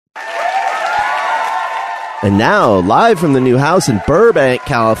And now, live from the new house in Burbank,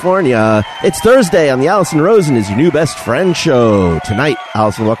 California, it's Thursday on the Allison Rosen is Your New Best Friend show. Tonight,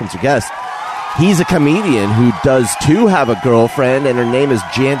 Allison welcomes her guest. He's a comedian who does too have a girlfriend, and her name is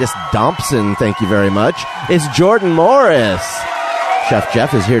Jandis Dompson. Thank you very much. It's Jordan Morris. Chef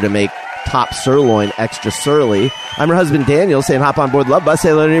Jeff is here to make top sirloin extra surly. I'm her husband Daniel saying hop on board Love Bus. Say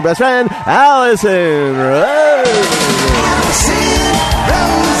hello to your best friend, Allison Rosen. Allison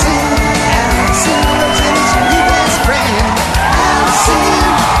Rosen. Allison Rosen is your new best friend.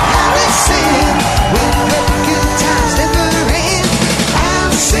 Allison, with the good times never end.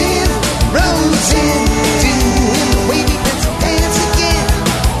 Allison Rosen, doing the wavy pencil dance again.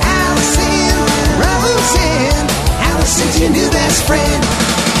 Allison's your new best friend.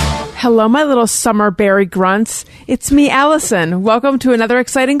 Hello, my little summer berry grunts. It's me, Allison. Welcome to another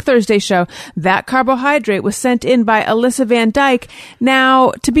exciting Thursday show. That carbohydrate was sent in by Alyssa Van Dyke. Now,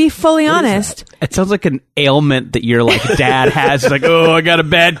 to be fully honest... It sounds like an ailment that your dad has. It's like, oh, I got a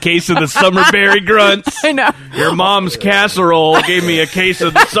bad case of the summer berry grunts. I know. Your mom's casserole gave me a case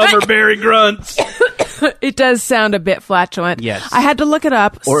of the summer berry grunts. It does sound a bit flatulent. Yes. I had to look it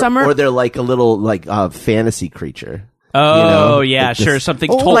up. Or they're like a little fantasy creature. Oh, yeah, sure.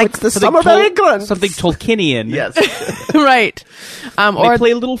 Something like the summer berry grunts. Something Tolkienian. Yes. Right. They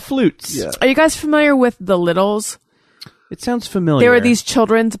play little flutes. Yeah. Are you guys familiar with The Littles? It sounds familiar. There were these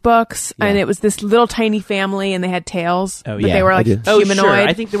children's books, and it was this little tiny family, and they had tails. Oh, but yeah. they were Oh, humanoid. sure.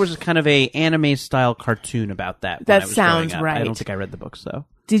 I think there was kind of a anime-style cartoon about that. That when I was sounds growing up. right. I don't think I read the books, though.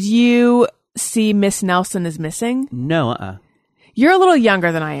 Did you see Miss Nelson is Missing? No, You're a little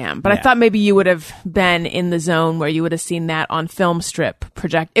younger than I am, but Yeah. I thought maybe you would have been in the zone where you would have seen that on film strip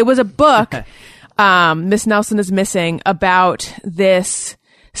project. It was a book, Miss Nelson is Missing, about this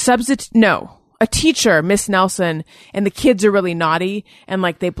a teacher, Miss Nelson, and the kids are really naughty and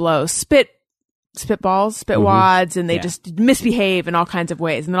they blow spitballs, wads, and they just misbehave in all kinds of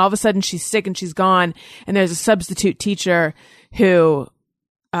ways. And then all of a sudden she's sick and she's gone, and there's a substitute teacher who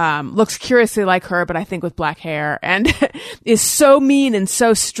looks curiously like her, but I think with black hair, and is so mean and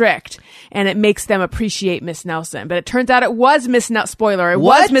so strict, and it makes them appreciate Miss Nelson. But it turns out it was Miss Spoiler. It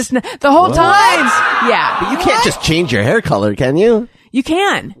was Miss the whole time. Yeah. But you can't just change your hair color, can you? You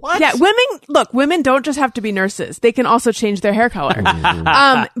can. What? Yeah, women don't just have to be nurses. They can also change their hair color.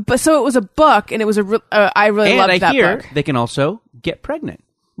 But so it was a book, and it was I really loved that book. They can also get pregnant.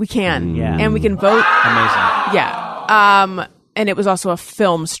 We can. Yeah. And we can vote. Amazing. Yeah. And it was also a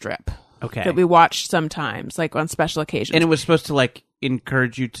film strip. Okay. That we watched sometimes, on special occasions. And it was supposed to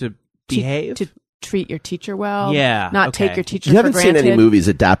encourage you to behave? To treat your teacher well. Yeah, Not okay. take your teacher You for haven't granted. seen any movies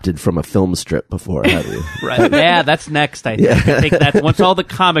adapted from a film strip before, have you? Right. Yeah, that's next, I think. Yeah. I think that's once all the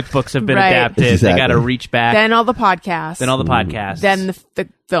comic books have been Right. adapted, Exactly. they got to reach back. Then all the podcasts. Then all the podcasts. Then the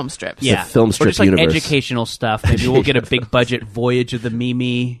film strips. yeah. The film strip or just universe. educational stuff. Maybe we'll get a big budget Voyage of the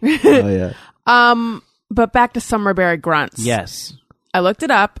Mimi. Oh, yeah. But back to Summerberry Grunts. Yes. I looked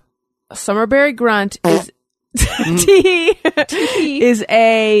it up. Summerberry Grunt is is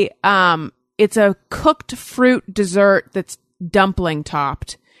it's a cooked fruit dessert that's dumpling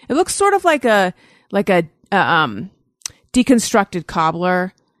topped. It looks sort of like a deconstructed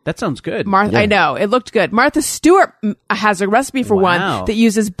cobbler. That sounds good. Martha, I know, it looked good. Martha Stewart has a recipe for one that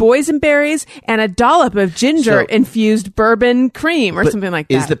uses boysenberries and a dollop of ginger infused bourbon cream or something like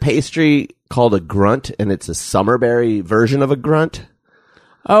that. Is the pastry called a grunt, and it's a summerberry version of a grunt?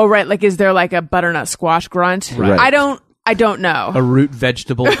 Oh, right. Is there a butternut squash grunt? Right. I don't know. A root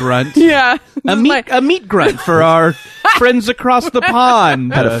vegetable grunt. Yeah. A meat grunt for our friends across the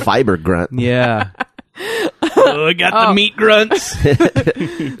pond. Had a fiber grunt. Yeah. I got the meat grunts.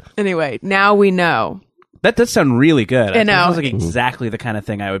 Anyway, now we know. That does sound really good. I know. That sounds like exactly the kind of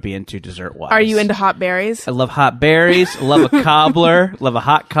thing I would be into dessert-wise. Are you into hot berries? I love hot berries. I love a cobbler. Love a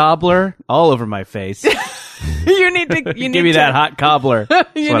hot cobbler all over my face. You need to Give me that hot cobbler. That's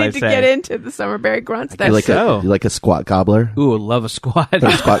You what need I to say. get into the Summerberry Grunts. You like a squat gobbler? Ooh, love a squat. Or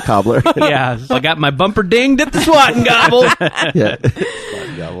a squat cobbler? Yeah, so I got my bumper dinged at the swat and gobble. Yeah.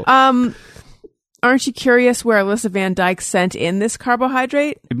 Squat gobble. Aren't you curious where Alyssa Van Dyke sent in this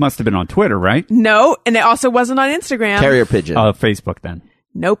carbohydrate? It must have been on Twitter, right? No, and it also wasn't on Instagram. Carrier pigeon. Facebook then.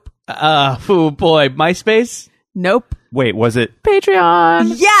 Nope. Oh boy, MySpace? Nope. Wait, was it?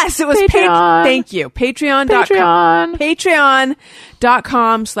 Patreon. Yes, it was Patreon. Thank you. Patreon.com.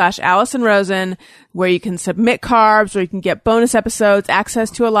 Patreon.com/Allison Rosen, where you can submit carbs, where you can get bonus episodes, access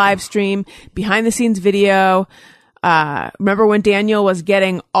to a live stream, behind the scenes video. Remember when Daniel was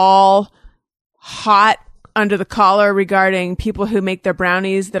getting all hot under the collar regarding people who make their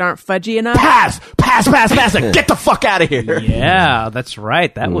brownies that aren't fudgy enough? Pass! pass. Get the fuck out of here. Yeah, that's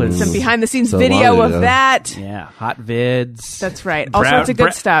right. That was Some behind the scenes So video long of ago. that. yeah, hot vids. That's right. All sorts of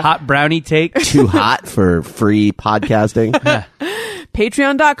good stuff. Hot brownie take. Too hot for free podcasting.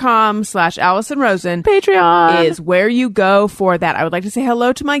 Patreon.com/Allison Rosen. Patreon is where you go for that. I would like to say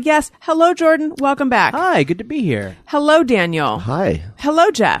hello to my guests. Hello, Jordan. Welcome back. Hi, good to be here. Hello, Daniel. Hi.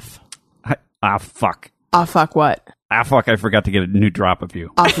 Hello, Jeff. Fuck. Ah, fuck what? Fuck, I forgot to get a new drop of you.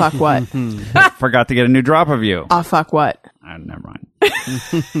 Ah, fuck what? Forgot to get a new drop of you. Ah, fuck what? Never mind.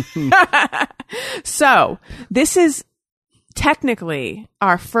 So, this is technically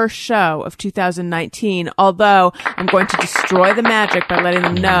our first show of 2019, although I'm going to destroy the magic by letting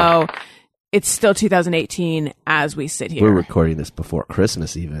them know it's still 2018 as we sit here. We're recording this before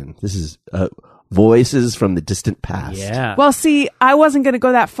Christmas even. This is voices from the distant past. Yeah. Well, see, I wasn't going to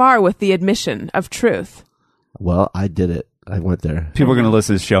go that far with the admission of truth. Well, I did it. I went there. People are going to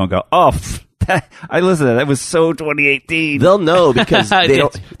listen to this show and go, I listened to that. That was so 2018. They'll know because they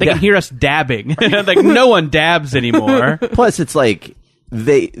don't. They can hear us dabbing. Like no one dabs anymore. Plus, it's like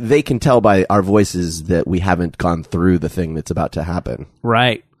they can tell by our voices that we haven't gone through the thing that's about to happen.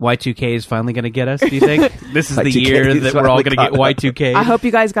 Right. Y2K is finally going to get us, do you think? This is the Y2K year is that we're all finally going to get caught Y2K. I hope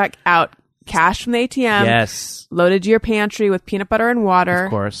you guys got out cash from the ATM. Yes, Loaded your pantry with peanut butter and water. of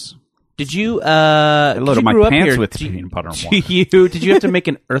course. Did you I loaded my grew up pants here, with did peanut butter and water. Did you have to make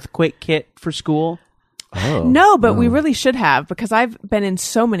an earthquake kit for school? Oh. No, but we really should have because I've been in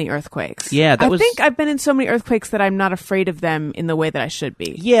so many earthquakes. Yeah, I think I've been in so many earthquakes that I'm not afraid of them in the way that I should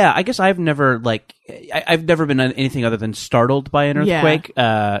be. Yeah, I guess I've never I've never been anything other than startled by an Yeah. earthquake.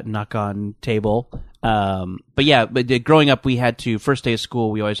 Knock on table. But yeah, growing up, we had to first day of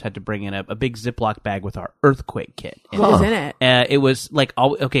school. We always had to bring in a big Ziploc bag with our earthquake kit. What was in it? It was like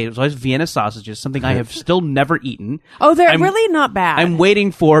it was always Vienna sausages, something I have still never eaten. Oh, they're I'm- really not bad. I'm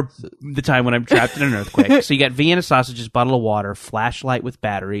waiting for the time when I'm trapped in an earthquake. So you got Vienna sausages, bottle of water, flashlight with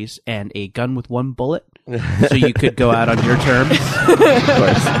batteries, and a gun with one bullet. So you could go out on your terms. Of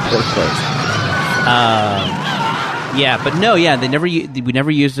course. Yeah, but no, yeah, we never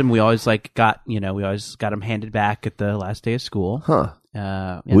used them. We always got them handed back at the last day of school. Huh.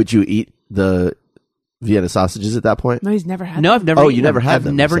 Yeah. Would you eat the Vienna sausages at that point? No, he's never had. No, I've never. Oh, eaten you never them. had I've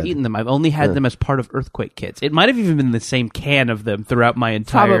them, you never said. eaten them. I've only had them as part of earthquake kits. It might have even been the same can of them throughout my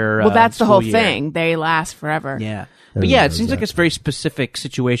entire. Well, that's the school whole year. thing. They last forever. Yeah, I but yeah, it know seems like that. it's a very specific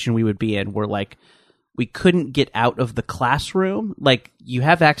situation we would be in, where we couldn't get out of the classroom. Like you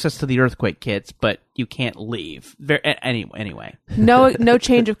have access to the earthquake kits, but you can't leave. Anyway, No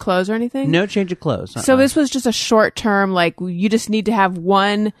change of clothes or anything. no change of clothes. So this was just a short term. Like you just need to have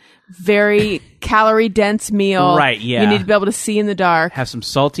one very calorie dense meal. Right, yeah. You need to be able to see in the dark. have some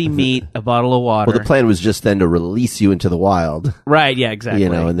salty meat, a bottle of water. Well, the plan was just then to release you into the wild. Right, yeah, exactly. You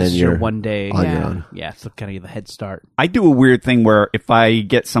know, and then This is you're your one day on your own. Yeah, so kind of the head start. I do a weird thing where if I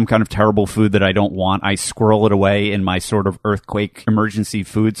get some kind of terrible food that I don't want, I squirrel it away in my sort of earthquake emergency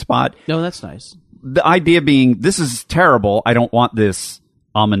food spot. No, that's nice. The idea being, this is terrible. I don't want this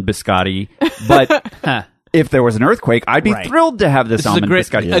almond biscotti. But if there was an earthquake, I'd be Right. thrilled to have this This is almond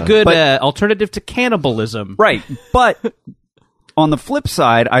biscotti. a good But- alternative to cannibalism. Right. But on the flip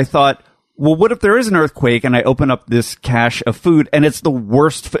side, I thought, well, what if there is an earthquake and I open up this cache of food and it's the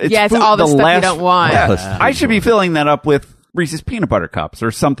worst? It's all the stuff you don't want. Yeah, I should be filling that up with Reese's peanut butter cups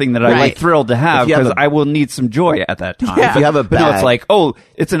or something that I'm Right. thrilled to have If you have because a- I will need some joy at that time. Yeah. If you have a But no, bag, it's like, oh,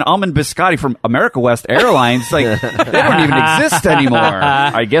 it's an almond biscotti from America West Airlines. Like, they don't even exist anymore.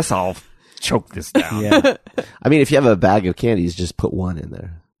 I guess I'll choke this down. Yeah. I mean, if you have a bag of candies, just put one in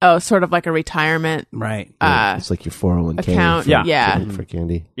there. Oh, sort of like a retirement. Right. It's like your 401k account, for- yeah. for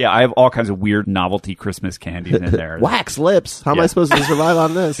candy. Yeah, I have all kinds of weird novelty Christmas candies in there. Wax lips. How am I Yeah. supposed to survive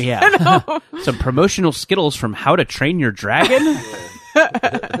on this? Yeah. Some promotional Skittles from How to Train Your Dragon.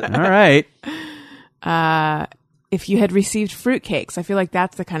 All right. If you had received fruitcakes, I feel like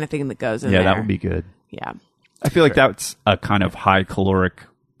that's the kind of thing that goes in Yeah, there. that would be good. Yeah. I feel like that's a kind of high caloric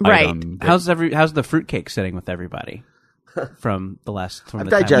Right. item. that- How's the fruitcake sitting with everybody from the last? From I've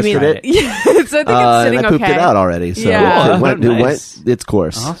the time we digested tried it. Yeah, so I think it's And sitting I pooped okay. it out already. So Yeah. it went Nice. its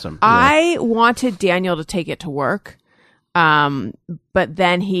course. Awesome. I wanted Daniel to take it to work, but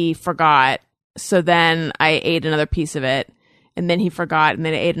then he forgot. So then I ate another piece of it, and then he forgot, and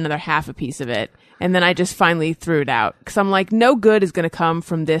then I ate another half a piece of it, and then I just finally threw it out because I'm like, no good is going to come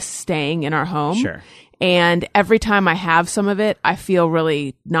from this staying in our home. Sure. And every time I have some of it, I feel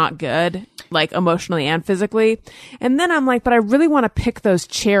really not good, like emotionally and physically. And then I'm like, but I really want to pick those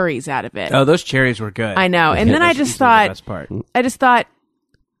cherries out of it. Oh, those cherries were good. I know. And then I just Those were the thought, best part. I just thought,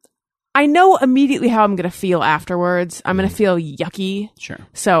 I know immediately how I'm going to feel afterwards. I'm going to feel yucky. Sure.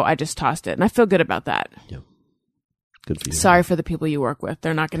 So I just tossed it, and I feel good about that. Yeah. Good for you. Sorry for the people you work with.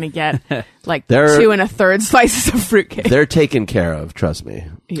 They're not going to get like They're- 2 1/3 slices of fruitcake. They're taken care of, trust me.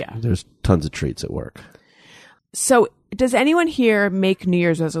 Yeah. There's tons of treats at work. So does anyone here make New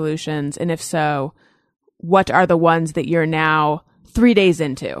Year's resolutions? And if so, what are the ones that you're now 3 days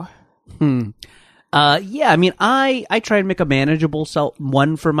into? Yeah, I mean, I try and make a manageable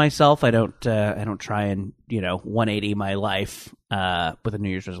one for myself. I don't try and 180 my life with a New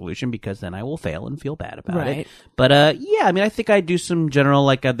Year's resolution, because then I will fail and feel bad about Right. it. But yeah, I mean, I think I do some general,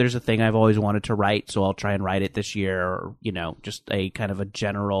 like there's a thing I've always wanted to write, so I'll try and write it this year, or just a kind of a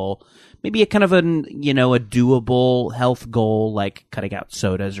general, maybe a kind of a doable health goal, like cutting out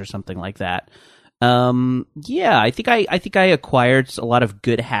sodas or something like that. Yeah, I think I acquired a lot of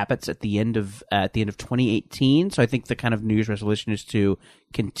good habits at the end of 2018. So I think the kind of New Year's resolution is to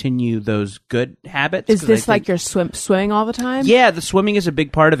continue those good habits. Is 'cause this I think- like you're swimming all the time? Yeah, the swimming is a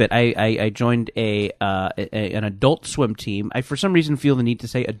big part of it. I joined an adult swim team. I for some reason feel the need to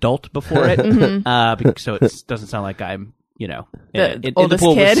say adult before it, so it doesn't sound like I'm in the oldest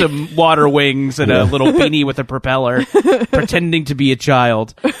pool kid. with some water wings and a little beanie with a propeller, pretending to be a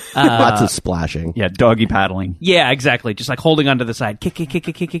child. Lots of splashing. Yeah, doggy paddling. Yeah, exactly. Just like holding onto the side, kick.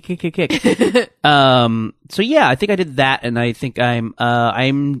 So yeah, I think I did that, and I think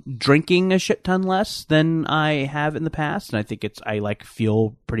I'm drinking a shit ton less than I have in the past, and I think I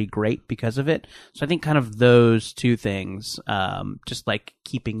feel pretty great because of it. So I think kind of those two things, just like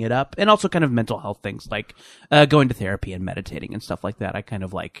keeping it up, and also kind of mental health things like going to therapy and meditating and stuff like that. I kind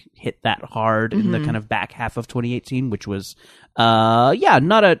of hit that hard in the kind of back half of 2018, which was not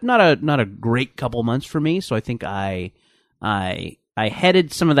a great couple months for me. So I think I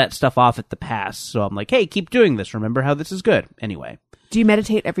headed some of that stuff off at the pass. So I'm like, hey, keep doing this. Remember how this is good. Anyway. Do you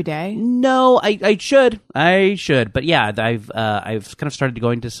meditate every day? No, I should. But yeah, I've kind of started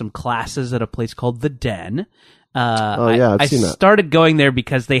going to some classes at a place called The Den. I've seen that. I started going there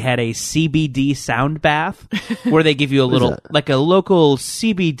because they had a CBD sound bath where they give you a little, like a local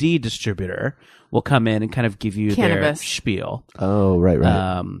CBD distributor will come in and kind of give you Cannabis. their spiel. Oh, right.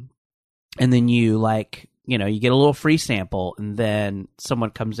 And then you you get a little free sample, and then someone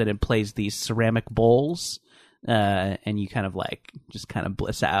comes in and plays these ceramic bowls, and you kind of just kind of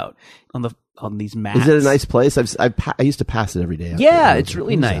bliss out on these mats. Is it a nice place? I used to pass it every day. Yeah, it's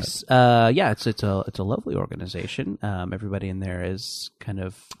really nice. Yeah, it's a lovely organization. Everybody in there is kind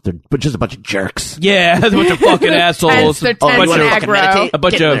of They're just a bunch of jerks. a bunch of fucking assholes. They're A bunch tense and of- aggro. a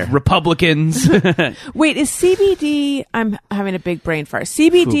bunch Get in of there. Republicans. Wait, is CBD? I'm having a big brain fart.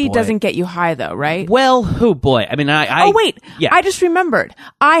 CBD Oh, boy. doesn't get you high though, right? Well, oh boy. I mean, Oh wait, yeah. I just remembered.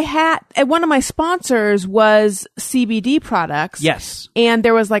 One of my sponsors was CBD products. Yes. And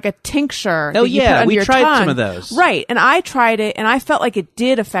there was like a tincture. Oh, that you yeah, put under we your tried some tongue. of those. Right, and I tried it, and I felt like it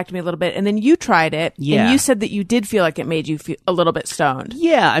did affect me a little bit. And then you tried it, Yeah. and you said that you did feel like it made you feel a little bit stoned.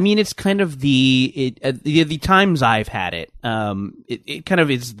 Yeah, I mean, it's kind of the times I've had it. It kind of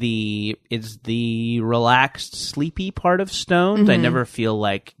is the relaxed, sleepy part of stoned. I never feel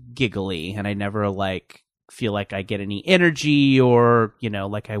giggly, and I never feel like I get any energy or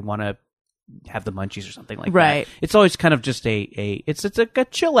I want to have the munchies or something like Right. that. It's always kind of just it's like a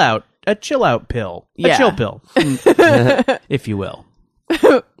chill out pill, Yeah. a chill pill, if you will.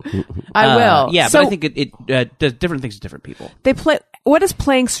 I will. Yeah, So but I think it does different things to different people. they play. What does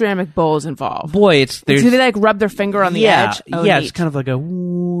playing ceramic bowls involve? Boy, there's Do they rub their finger on the edge? Oh, yeah, neat. it's kind of like a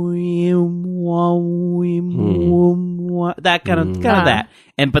that kind of that.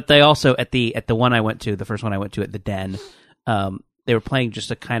 But they also at the one I went to, the first one I went to at the Den, they were playing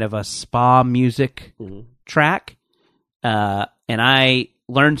just a kind of a spa music track, and I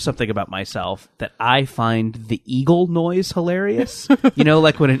learned something about myself that I find the eagle noise hilarious.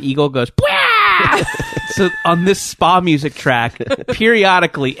 Like when an eagle goes. So on this spa music track,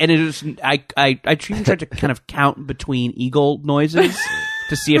 periodically, and it was I even tried to kind of count between eagle noises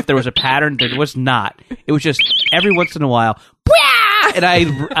to see if there was a pattern. There was not. It was just every once in a while, and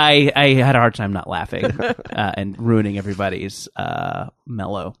I had a hard time not laughing and ruining everybody's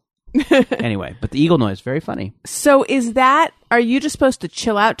mellow. Anyway, but the eagle noise, very funny. So are you just supposed to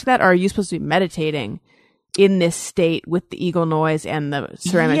chill out to that, or are you supposed to be meditating in this state with the eagle noise and the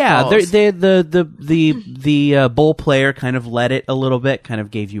ceramic bowls? The bowl player kind of led it a little bit, kind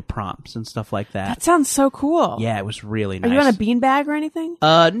of gave you prompts and stuff like that. That sounds so cool. Yeah, it was really Are nice. you on a beanbag or anything?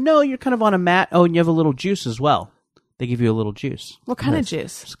 No, you're kind of on a mat. Oh, and you have a little juice as well. They give you a little juice. What kind of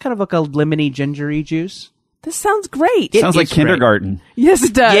juice? It's kind of like a lemony, gingery juice. This sounds great. Sounds like is great. kindergarten. Yes,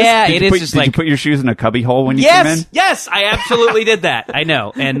 it does. Yeah, Did it is you just did like you put your shoes in a cubby hole when you came in? Yes, I absolutely did that. I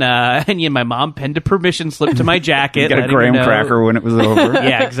know, and my mom penned a permission slip to my jacket. You got a letting me graham know- cracker when it was over.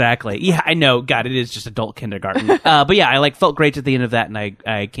 Yeah, exactly. Yeah, I know. God, it is just adult kindergarten. But yeah, I felt great at the end of that, and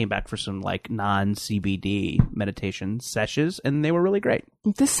I came back for some non-CBD meditation sessions, and they were really great.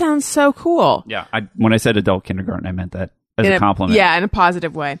 This sounds so cool. Yeah, when I said adult kindergarten, I meant that as a compliment. Yeah, in a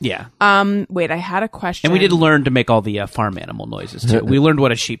positive way. Yeah. Wait, I had a question. And we did learn to make all the farm animal noises too. We learned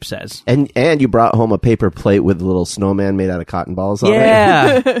what a sheep says. And you brought home a paper plate with a little snowman made out of cotton balls on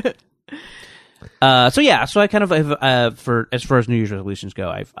it. Yeah. So I kind of have, for as far as New Year's resolutions go,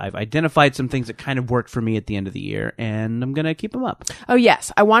 I've identified some things that kind of worked for me at the end of the year, and I'm gonna keep them up. Oh,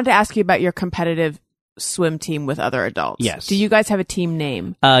 yes. I wanted to ask you about your competitive swim team with other adults. Yes. Do you guys have a team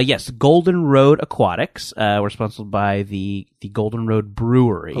name? Yes, Golden Road Aquatics. We're sponsored by the Golden Road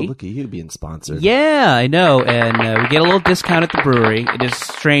Brewery. Oh, look at you being sponsored. Yeah, I know, and we get a little discount at the brewery. It is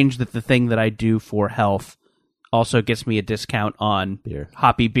strange that the thing that I do for health also gets me a discount on Beer.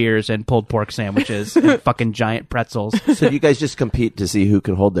 hoppy beers and pulled pork sandwiches and fucking giant pretzels. So you guys just compete to see who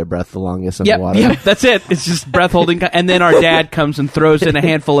can hold their breath the longest underwater? Yep, that's it. It's just breath holding, and then our dad comes and throws in a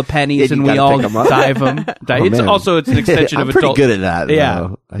handful of pennies, Yeah, you and we gotta all pick 'em up. dive them. Oh, It's man. also it's an extension I'm of pretty adult. good at that. Yeah.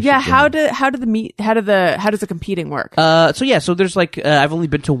 though. I Yeah. should How does the competing work? So there's I've only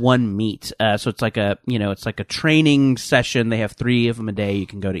been to one meet. So it's like a training session. They have 3 of them a day. You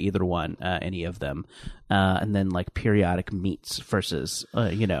can go to either one, any of them. And then periodic meets versus,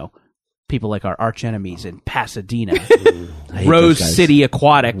 people like our arch enemies in Pasadena. I hate Rose those guys. City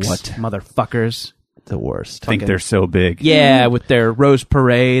Aquatics. What? Motherfuckers. The worst. I think they're so big. Yeah, with their Rose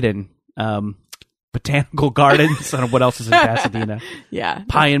Parade and, botanical gardens. I don't know what else is in Pasadena. Yeah. that's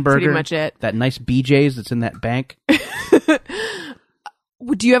Pie-n-Burger. Pretty much it. That nice BJ's that's in that bank.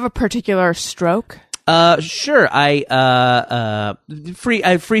 Do you have a particular stroke? Sure. I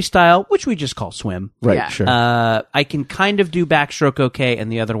freestyle, which we just call swim. Right, Yeah. sure. I can kind of do backstroke okay, and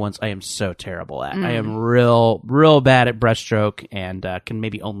the other ones I am so terrible at. I am real bad at breaststroke, and can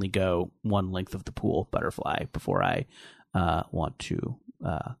maybe only go one length of the pool butterfly before I want to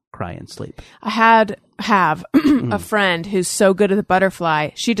cry and sleep. I have a friend who's so good at the butterfly,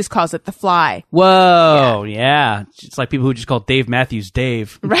 she just calls it the fly. Whoa, yeah. It's like people who just call Dave Matthews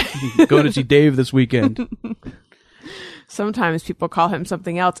Dave. Right. Going to see Dave this weekend. Sometimes people call him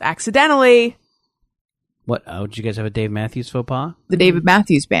something else accidentally. What? Oh, did you guys have a Dave Matthews faux pas? The David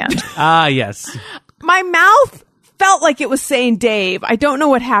Matthews Band. Ah, yes. My mouth felt like it was saying Dave. I don't know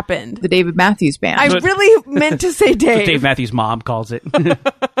what happened. The David Matthews Band. I really meant to say That's what Dave Dave. Matthews' mom calls it.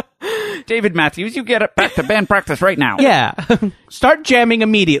 David Matthews, you get it back to band practice right now. Yeah. Start jamming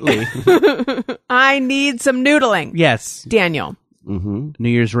immediately. I need some noodling. Yes. Daniel. New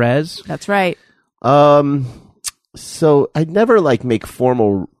Year's res. That's right. So I never make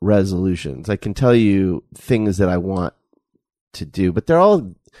formal resolutions. I can tell you things that I want to do, but they're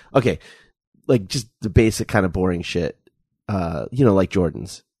all okay. Just the basic kind of boring shit. Like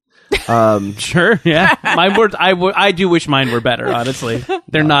Jordan's. Sure. Yeah. Mine were. I do wish mine were better. Honestly,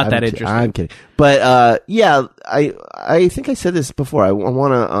 they're not that interesting. I'm kidding. But yeah, I think I said this before. I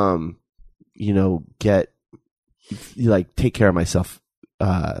want to get take care of myself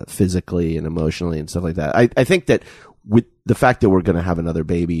physically and emotionally and stuff like that. I think that with the fact that we're going to have another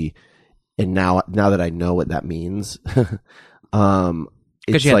baby, and now that I know what that means,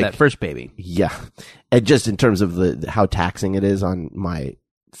 Because you had that first baby. yeah, and just in terms of how taxing it is on my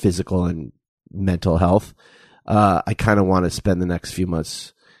physical and mental health, I kind of want to spend the next few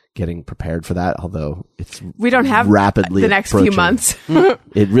months getting prepared for that. Although We don't have rapidly the next few approaching. months.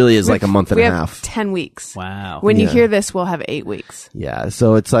 It really is like a month and we a have half. 10 weeks. Wow. When you Yeah. hear this, we'll have 8 weeks. Yeah,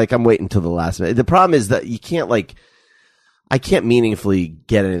 so it's I'm waiting until the last minute. The problem is that you can't I can't meaningfully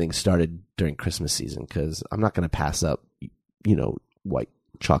get anything started during Christmas season because I'm not going to pass up, white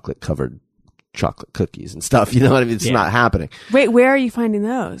chocolate covered chocolate cookies and stuff. You know what I mean? It's not happening. Wait, where are you finding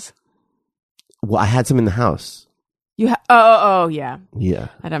those? Well, I had some in the house. You oh, yeah. Yeah.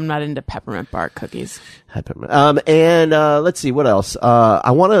 And I'm not into peppermint bark cookies. Had peppermint. And let's see what else.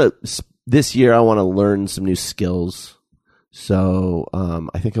 This year I want to learn some new skills. So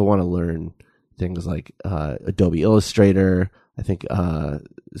I think I want to learn things like Adobe Illustrator. I think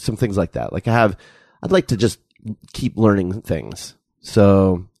some things like that. I'd like to just keep learning things.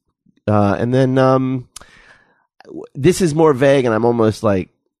 So and then this is more vague, and I'm almost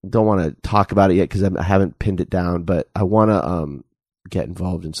don't want to talk about it yet because I haven't pinned it down. But I want to get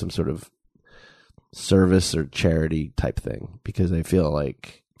involved in some sort of service or charity type thing because I feel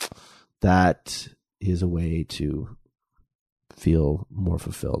like that is a way to feel more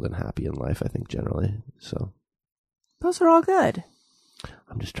fulfilled and happy in life, I think, generally. So Those are all good.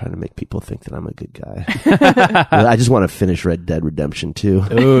 I'm just trying to make people think that I'm a good guy. I just want to finish Red Dead Redemption 2.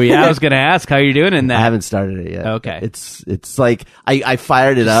 Oh yeah, I was going to ask how you're doing in that. I haven't started it yet. Okay. It's like I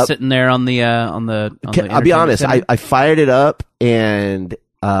fired it up. Sitting there on the I'll be honest. I fired it up and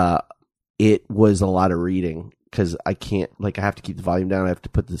it was a lot of reading because I can't, I have to keep the volume down. I have to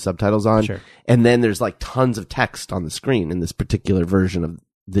put the subtitles on. Sure. And then there's tons of text on the screen in this particular version of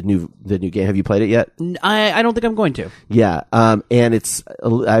the new game. Have you played it yet? I don't think I'm going to. Yeah. And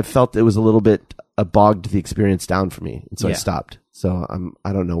I felt it was a little bit bogged the experience down for me. And so I stopped. So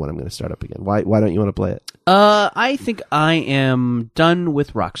I don't know when I'm going to start up again. Why don't you want to play it? I think I am done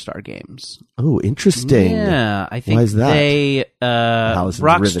with Rockstar games. Oh, interesting. Yeah, I think Why is that? they Allison's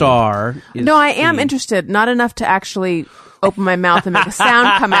Rockstar. Is No, I am interested. Not enough to actually open my mouth and make a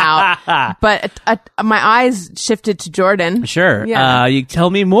sound come out, but my eyes shifted to Jordan. Sure. Yeah. You tell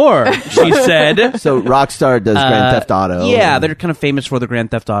me more, she said. So Rockstar does Grand Theft Auto. Yeah, they're kind of famous for the Grand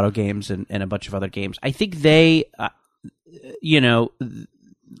Theft Auto games and a bunch of other games. I think they,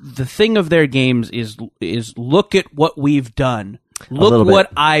 the thing of their games is look at what we've done. Look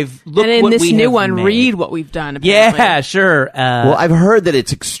what I've. Look and in what this we new have one, made. read what we've done. Apparently. Yeah, sure. Well, I've heard that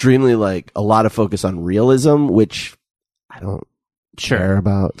it's extremely a lot of focus on realism, which I don't care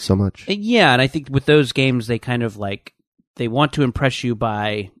about so much. Yeah, and I think with those games, they kind of they want to impress you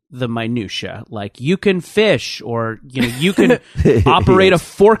by the minutia. Like you can fish, or you can operate a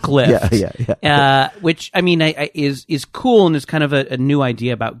forklift. Yeah. Which I mean, is cool and is kind of a new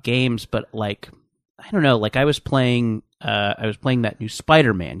idea about games. But I don't know. I was playing that new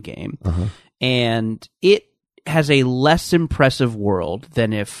Spider-Man game, and it has a less impressive world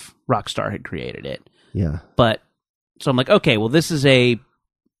than if Rockstar had created it. Yeah. But so I'm like, okay, well, this is if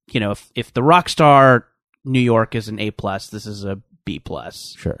the Rockstar New York is an A+, this is a B+,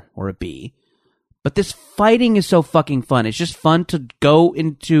 Sure, or a B. But this fighting is so fucking fun. It's just fun to go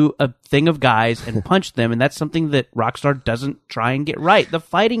into a thing of guys and punch them, and that's something that Rockstar doesn't try and get right. The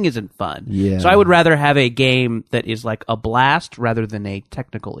fighting isn't fun. Yeah. So I would rather have a game that is a blast rather than a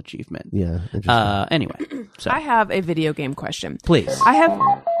technical achievement. Yeah. Interesting. Anyway, so I have a video game question. please, I have.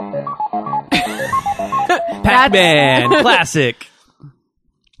 Pac-Man classic.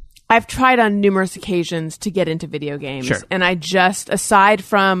 I've tried on numerous occasions to get into video games. Sure. And I just, aside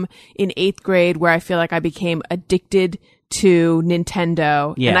from in 8th grade where I feel like I became addicted to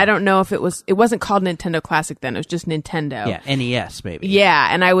Nintendo. Yeah. And I don't know if it wasn't called Nintendo Classic then. It was just Nintendo. Yeah, NES maybe. Yeah.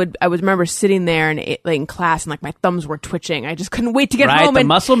 And I would remember sitting there and in class and my thumbs were twitching. I just couldn't wait to get Right, home. the and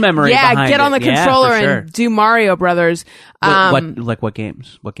muscle memory Yeah, behind get on it. the Yeah, controller for sure. and do Mario Brothers. What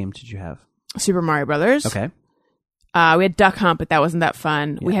games? What games did you have? Super Mario Brothers. Okay. We had Duck Hunt, but that wasn't that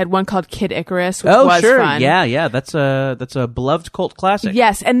fun. We had one called Kid Icarus, which Oh, was sure. fun. Yeah. That's a beloved cult classic.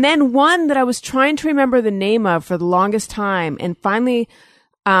 Yes, and then one that I was trying to remember the name of for the longest time, and finally,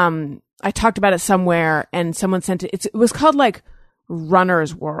 I talked about it somewhere, and someone sent it. It was called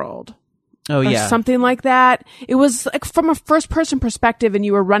Runner's World. Oh, Or yeah. something like that. It was from a first person perspective, and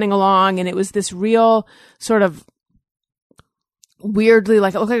you were running along, and it was this real sort of weirdly it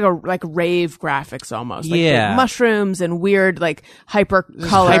looked like rave graphics almost. Yeah. Big mushrooms and weird hyper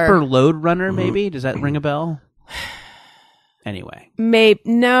color. Hyper Load Runner, maybe? Does that ring a bell? Anyway. Maybe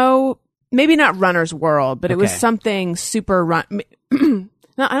not Runner's World, but it was Okay. something super run. No,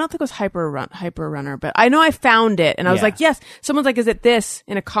 I don't think it was Hyper Runner, but I know I found it and I was Yeah. like, yes. Someone's like, is it this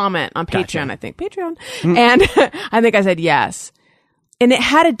in a comment on Gotcha. Patreon? I think Patreon. And I think I said yes. And it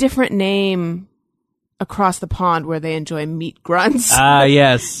had a different name across the pond where they enjoy meat grunts.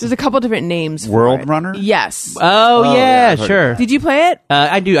 Yes. There's a couple different names. for World it. Runner? Yes. Oh, yeah, yeah, I've heard sure. Did you play it?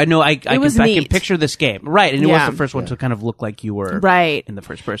 I do. I know. I can was neat. picture this game. Right. And it Yeah. was the first one to kind of look like you were Right. in the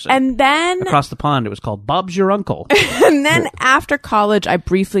first person. And then across the pond, it was called Bob's Your Uncle. And then after college, I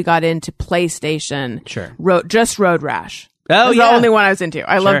briefly got into PlayStation. Sure. Just Road Rash. Oh, That was yeah. the only one I was into.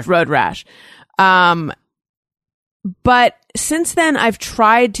 I loved Road Rash. But since then, I've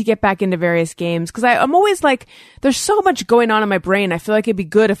tried to get back into various games because I'm always there's so much going on in my brain. I feel like it'd be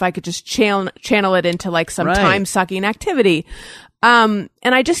good if I could just channel it into some Right. time-sucking activity. And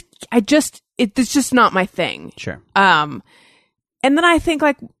it's just not my thing. Sure. And then I think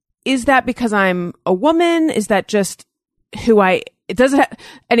is that because I'm a woman? Is that just it doesn't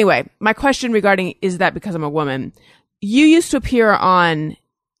anyway, my question regarding is that because I'm a woman, you used to appear on,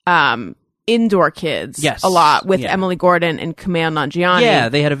 Indoor Kids Yes. a lot with Yeah. Emily Gordon and Kumail Nanjiani. Yeah,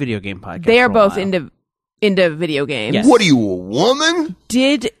 they had a video game podcast. They are for a both while. into video games. Yes. What are you, a woman?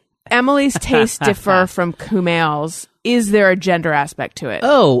 Did Emily's taste differ from Kumail's is there a gender aspect to it?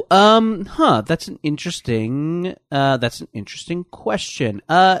 Oh, that's an interesting question.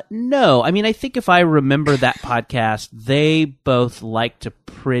 No, I mean, I think if I remember that podcast, they both liked a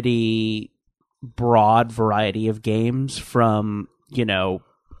pretty broad variety of games from,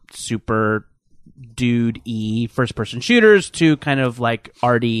 super dude-y first-person shooters to kind of like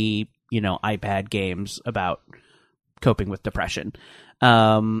arty, iPad games about coping with depression.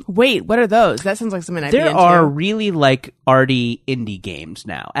 Wait, what are those? That sounds like something I'd be There into. are really like arty indie games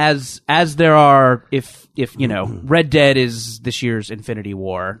now, as there are. If Red Dead is this year's Infinity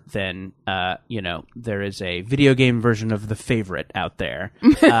War, then there is a video game version of The Favorite out there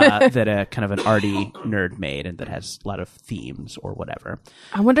that a kind of an arty nerd made, and that has a lot of themes or whatever.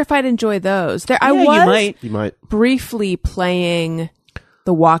 I wonder if I'd enjoy those. I Yeah, was You might. briefly playing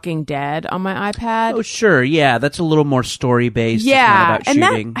The Walking Dead on my iPad. Oh, sure, yeah, that's a little more story based. Yeah, it's not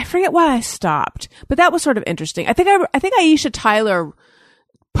about shooting. I forget why I stopped, but that was sort of interesting. I think Aisha Tyler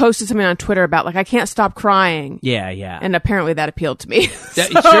posted something on Twitter about like I can't stop crying. Yeah. And apparently that appealed to me.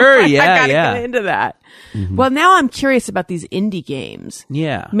 Sure, I yeah, gotta yeah. get into that. Well, now I'm curious about these indie games.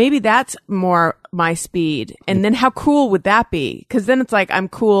 Yeah. Maybe that's more my speed. And then how cool would that be? Because then it's like I'm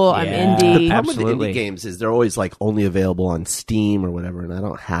cool, I'm Yeah. indie. The problem with Absolutely. indie games is they're always like only available on Steam or whatever, and I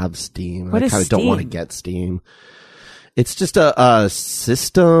don't have Steam. And What I is kind of don't want to Steam? get Steam. It's just a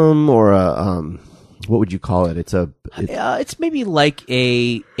system or a what would you call it? It's maybe like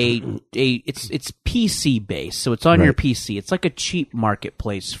it's PC based, so it's on your Right. PC. It's like a cheap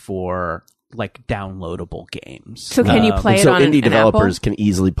marketplace for like downloadable games. So can you play and it so on indie an developers Apple? can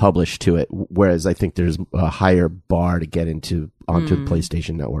easily publish to it, whereas I think there's a higher bar to get onto the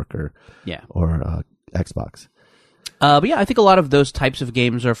PlayStation Network or Yeah. Xbox. But yeah, I think a lot of those types of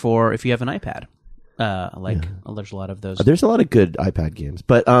games are for if you have an iPad. There's a lot of those. There's a lot of good iPad games,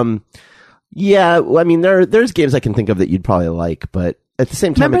 but yeah, well, I mean there's games I can think of that you'd probably like, but at the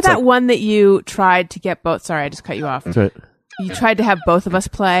same time, Remember it's that like, one that you tried to get both? Sorry, I just cut you off. That's right. You tried to have both of us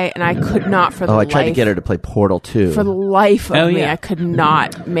play, and I could not for the Oh, I life. tried to get her to play Portal 2. For the life of Oh, me, yeah. I could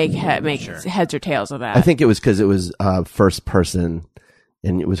not make heads or tails of that. I think it was because it was first person,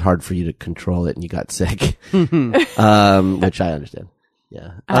 and it was hard for you to control it, and you got sick, which I understand.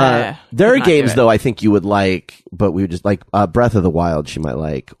 Yeah, there are could not games do it. though I think you would like, but we would just like Breath of the Wild. She might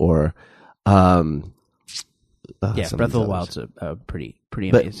like, or yeah, some Breath of these the others. Wild's a pretty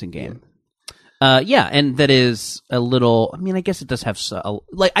But- amazing game. Yeah, and that is a little. I mean, I guess it does have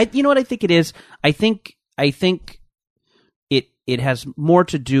you know what I think it is. I think it has more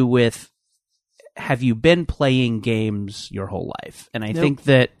to do with have you been playing games your whole life, and I think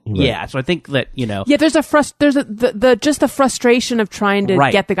that So I think that yeah, there's just the frustration of trying to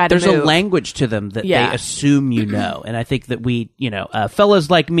right. get the guy to There's move. a language to them that Yeah. they assume you know, and I think that we, fellas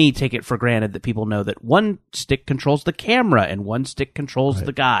like me take it for granted that people know that one stick controls the camera and one stick controls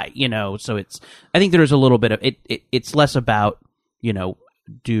the guy. So I think there is a little bit of it. It's less about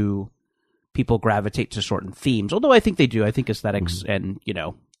do people gravitate to certain themes, although I think they do. I think aesthetics and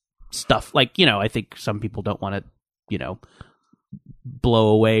stuff like I think some people don't want to blow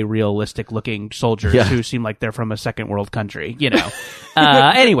away realistic looking soldiers who seem like they're from a second world country,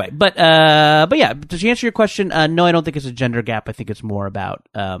 anyway, but yeah, to answer your question, no, I don't think it's a gender gap. I think it's more about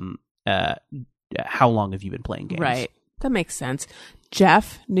how long have you been playing games? Right, that makes sense.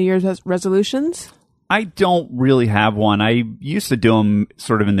 Jeff, New Year's resolutions? I don't really have one. I used to do them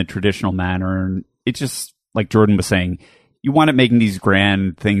sort of in the traditional manner, and it's just like Jordan was saying, you wind up making these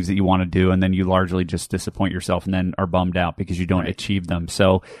grand things that you want to do, and then you largely just disappoint yourself and then are bummed out because you don't achieve them.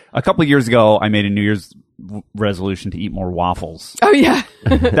 So a couple of years ago, I made a New Year's resolution to eat more waffles. Oh yeah,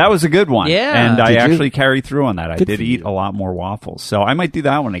 That was a good one. Yeah. And I Did you? actually carried through on that. I Good did for eat you. a lot more waffles. So I might do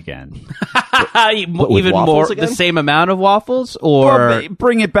that one again. with Even waffles more, again? the same amount of waffles, or Well,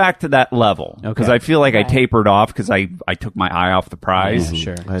 bring it back to that level. Because I feel like I tapered off because I took my eye off the prize. Yeah,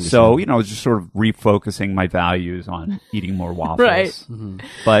 sure. I understand. So, it's just sort of refocusing my values on eating more waffles. Right.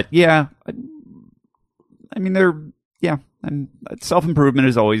 But yeah, I mean, and self-improvement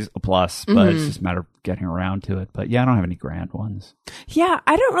is always a plus, but it's just a matter of getting around to it. But yeah, I don't have any grand ones. yeah.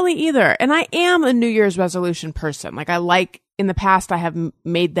 I don't really either, and I am a New Year's resolution person. Like in the past, I have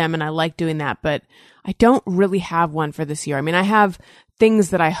made them, and I like doing that, but I don't really have one for this year. I mean, I have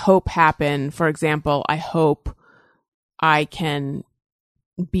things that I hope happen. For example, I hope I can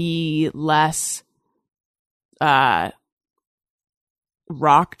be less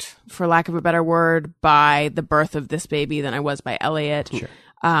rocked, for lack of a better word, by the birth of this baby than I was by Elliot. Sure.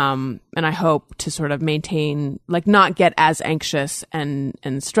 And I hope to sort of maintain, like, not get as anxious and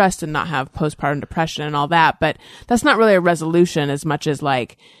stressed and not have postpartum depression and all that. But that's not really a resolution as much as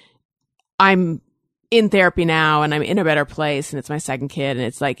like I'm in therapy now and I'm in a better place and it's my second kid and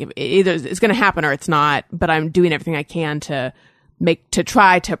it's like either it's going to happen or it's not, but I'm doing everything I can to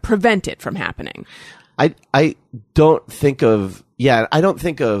try to prevent it from happening. I don't think of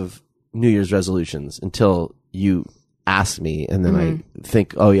New Year's resolutions until you ask me, and then I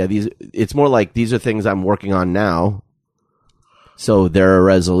think, oh yeah, it's more like these are things I'm working on now. So they're a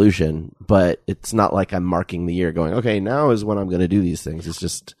resolution, but it's not like I'm marking the year going, okay, now is when I'm going to do these things. It's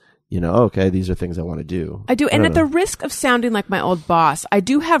just, okay, these are things I want to do. I do. And at the risk of sounding like my old boss, I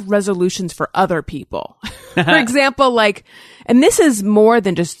do have resolutions for other people. For example, and this is more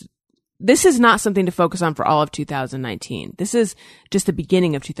than just, this is not something to focus on for all of 2019. This is just the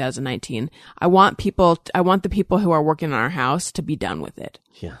beginning of 2019. I want the people who are working on our house to be done with it.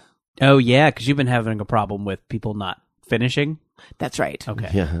 Yeah. Oh, yeah, because you've been having a problem with people not finishing. That's right. Okay.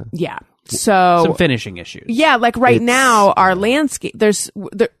 Yeah. Yeah. So some finishing issues. Yeah, now our landscape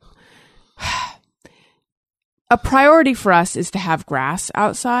a priority for us is to have grass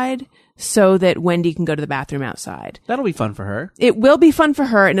outside so that Wendy can go to the bathroom outside. That'll be fun for her. It will be fun for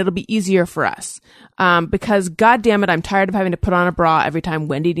her and it'll be easier for us. Because God damn it, I'm tired of having to put on a bra every time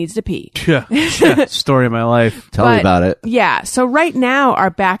Wendy needs to pee. Yeah. Story of my life. Tell me about it. Yeah. So right now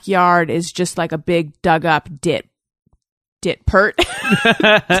our backyard is just like a big dug up pert.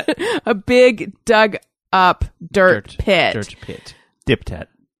 A big dug up dirt pit. Dirt pit. Diptet.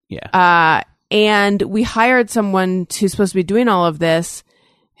 Yeah. And we hired someone who's supposed to be doing all of this,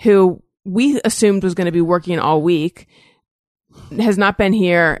 who we assumed was going to be working all week, has not been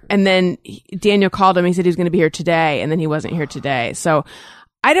here. And then Daniel called him. He said he was going to be here today, and then he wasn't here today. So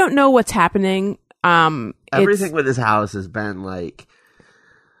I don't know what's happening. Everything with this house has been like,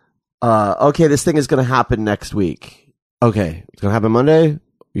 okay, this thing is going to happen next week. Okay, it's going to happen Monday.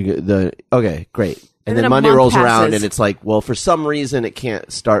 Okay, great. And then Monday rolls around and it's like, well, for some reason it can't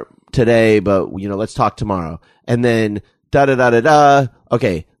start today, but let's talk tomorrow. And then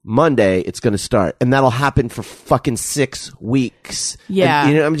okay, Monday it's going to start, and that'll happen for fucking 6 weeks. Yeah.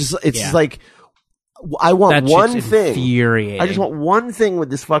 And, just like, I want one thing. Infuriating. I just want one thing with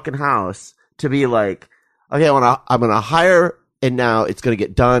this fucking house to be like, okay, I'm going to hire, and now it's going to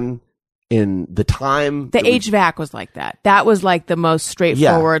get done in the time. The HVAC was like that. That was like the most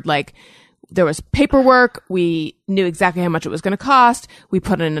straightforward, like, there was paperwork. We knew exactly how much it was going to cost. We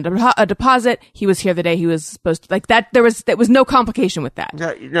put in a deposit. He was here the day he was supposed to. Like that, there was no complication with that.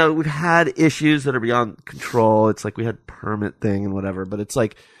 Yeah, we've had issues that are beyond control. It's like we had permit thing and whatever. But it's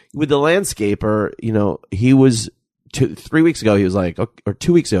like with the landscaper, he was 3 weeks ago. He was like, or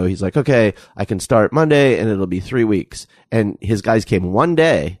 2 weeks ago, he's like, okay, I can start Monday and it'll be 3 weeks. And his guys came one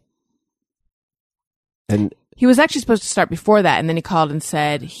day, and he was actually supposed to start before that, and then he called and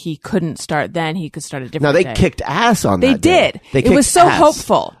said he couldn't start then. He could start a different day. Now, they kicked ass on that. They did. It was so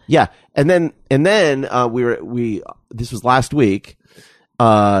hopeful. Yeah. And then this was last week.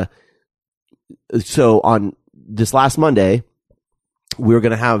 So on this last Monday, we were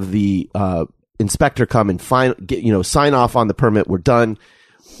going to have the inspector come and sign off on the permit. We're done.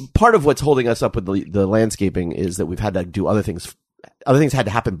 Part of what's holding us up with the landscaping is that we've had to do other things. Other things had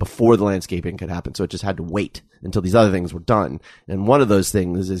to happen before the landscaping could happen, so it just had to wait until these other things were done. And one of those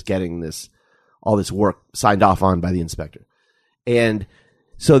things is getting all this work signed off on by the inspector. And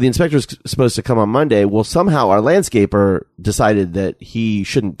so the inspector is supposed to come on Monday. Well, somehow our landscaper decided that he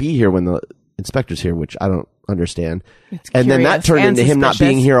shouldn't be here when the inspector's here, which I don't understand. And then that turned into him not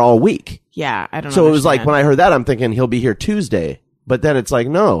being here all week. Yeah, I don't know. So it was like, when I heard that, I'm thinking he'll be here Tuesday. But then it's like,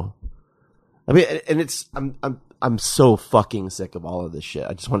 no. I mean, and I'm so fucking sick of all of this shit.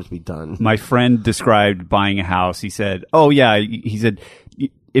 I just want it to be done. My friend described buying a house. He said, he said,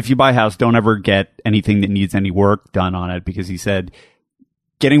 if you buy a house, don't ever get anything that needs any work done on it, because he said,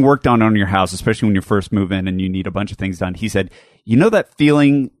 getting work done on your house, especially when you first move in and you need a bunch of things done. He said, that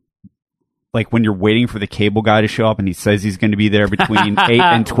feeling like when you're waiting for the cable guy to show up and he says he's going to be there between 8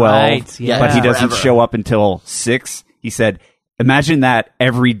 and 12, right, yeah. but he doesn't show up until 6. He said, imagine that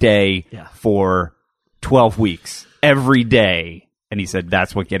every day for 12 weeks, every day. And he said,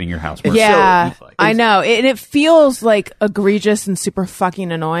 that's what getting your house works. Yeah, I know. And it feels like egregious and super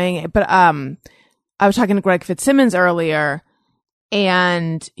fucking annoying. But I was talking to Greg Fitzsimmons earlier,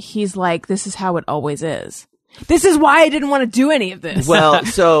 and he's like, this is how it always is. This is why I didn't want to do any of this. Well,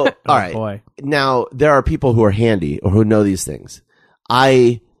 so, all right. Boy. Now, there are people who are handy or who know these things.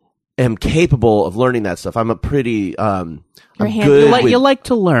 I am capable of learning that stuff. I'm a pretty... I'm good you like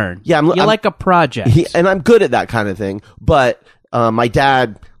to learn. Yeah, I'm like a project. And I'm good at that kind of thing. But my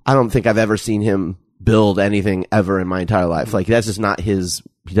dad, I don't think I've ever seen him build anything ever in my entire life. Like, that's just not his.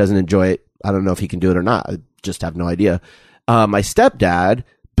 He doesn't enjoy it. I don't know if he can do it or not. I just have no idea. My stepdad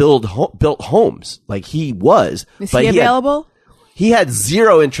built homes. Like he was. Is but he had- available? He had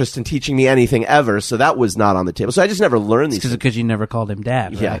zero interest in teaching me anything ever, so that was not on the table. So I just never learned these things. Because you never called him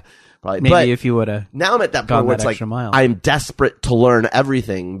dad, right? Yeah, probably. Maybe But if you would have. now I'm at that gone point where that it's like extra mile. I'm desperate to learn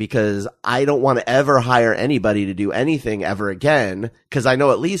everything because I don't want to ever hire anybody to do anything ever again because I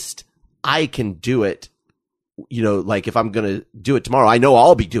know at least I can do it. You know, like if I'm going to do it tomorrow, I know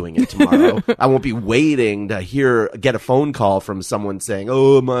I'll be doing it tomorrow. I won't be waiting to get a phone call from someone saying,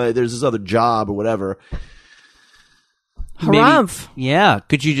 "Oh there's this other job or whatever." Harumph. Yeah.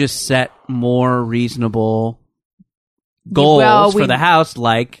 Could you just set more reasonable goals Well, for the house,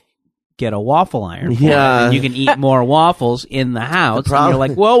 like get a waffle iron? for Yeah. it, and you can eat more waffles in the house. And problem- you're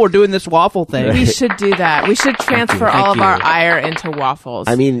like, well, we're doing this waffle thing. We should do that. We should transfer Thank all of you. our ire into waffles.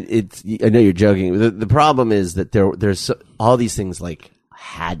 I mean, I know you're joking. The problem is that there's all these things like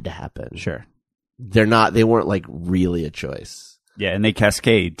had to happen. Sure. They weren't like really a choice. Yeah, and they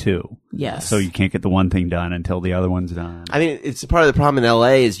cascade too. yes. So you can't get the one thing done until the other one's done. I mean, it's part of the problem in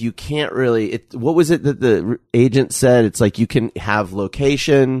LA is you can't really. What was it that the agent said? It's like you can have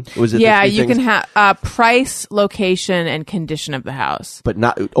location. Was it? the Yeah, three you things? can have price, location, and condition of the house. but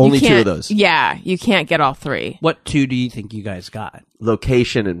not only You two of can't- those: Yeah, you can't get all three. What two do you think you guys got?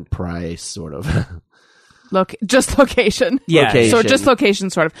 location and price, sort of. Just location. Yeah. Location. So just location,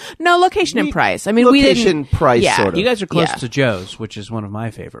 sort of. No, location and price. I mean, we Location, didn't. price, yeah. sort of. You guys are close Yeah. to Joe's, which is one of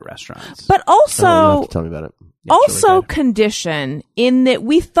my favorite restaurants. But Oh, you also, have to tell me about it. also condition in that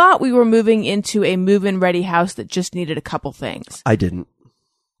we thought we were moving into a move-in ready house that just needed a couple things. I didn't,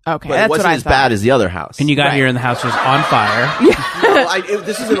 Okay, but that's it wasn't what I as thought. bad as the other house. And you got Right. here and the house was on fire.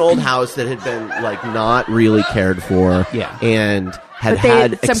 This is an old house that had been like not really cared for. Yeah. and had But they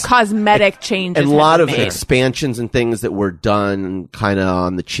had some cosmetic changes and a had lot been of made. expansions and things that were done kind of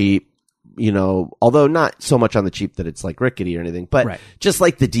on the cheap, you know, although not so much on the cheap that it's like rickety or anything, but Right. just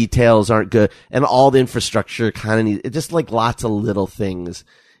like the details aren't good and all the infrastructure kind of needs, just like lots of little things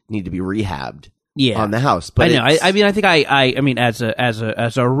need to be rehabbed Yeah. on the house. But I know. it's- I mean, I think I mean, as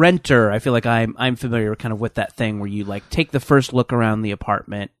a renter, I feel like I'm familiar kind of with that thing where you like take the first look around the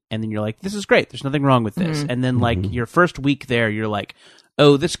apartment and then you're like, this is great. There's nothing wrong with this. And then like your first week there, you're like,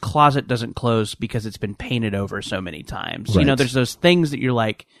 oh, this closet doesn't close because it's been painted over so many times. You know, Right. there's those things that you're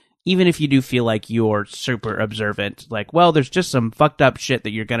like, even if you do feel like you're super observant, like, well, there's just some fucked up shit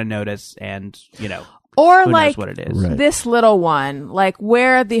that you're going to notice and, you know, Or who like knows what it is. Right. this little one, like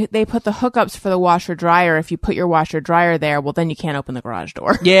where they put the hookups for the washer dryer. If you put your washer dryer there, well, then you can't open the garage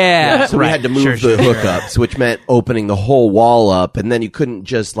door. Yeah. so we had to move Sure, the sure. hookups, which meant opening the whole wall up, and then you couldn't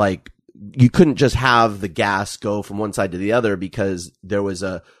just have the gas go from one side to the other because there was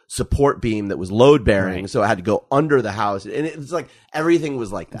a support beam that was load bearing, so it had to go under the house, and it's like everything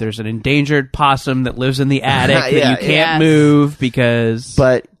was like that. There's an endangered possum that lives in the attic that Yeah, you can't yes. move because.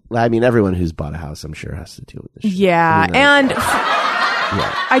 But I mean, everyone who's bought a house, I'm sure, has to deal with this. shit. Yeah, I mean, and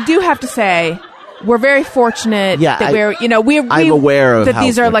I do have to say, we're very fortunate Yeah, that I'm aware of that how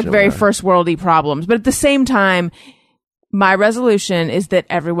these are like fortunate very we are. first worldy problems. But at the same time, my resolution is that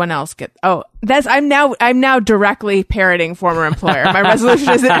everyone else I'm now directly parroting former employer. My resolution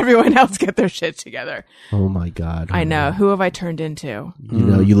is that everyone else get their shit together. Oh my God! I know. Who have I turned into? You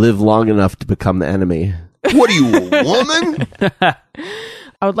know, you live long enough to become the enemy. What are you, a woman?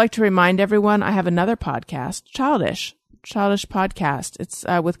 I would like to remind everyone I have another podcast, Childish Podcast. It's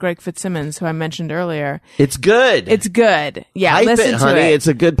with Greg Fitzsimmons, who I mentioned earlier. It's good. It's good. Yeah, Hype listen it, to honey. it. It's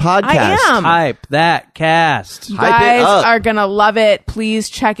a good podcast. I am. Hype that cast. You Hype it guys up. are going to love it. Please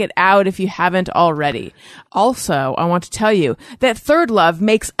check it out if you haven't already. Also, I want to tell you that Third Love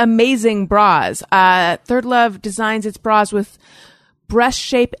makes amazing bras. Third Love designs its bras with breast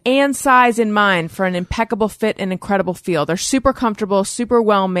shape and size in mind for an impeccable fit and incredible feel. They're super comfortable, super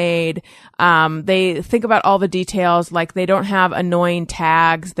well made. They think about all the details, like they don't have annoying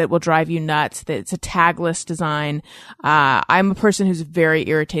tags that will drive you nuts. It's a tagless design. I'm a person who's very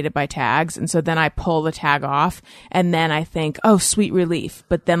irritated by tags, and so then I pull the tag off, and then I think, oh, sweet relief.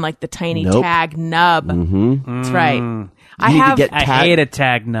 But then like the tiny Nope. tag nub. Mm-hmm. That's right. You need to get I tag- hate a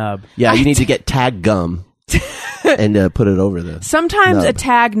tag nub. Yeah, you need to get tag gum and put it over the Sometimes nub. a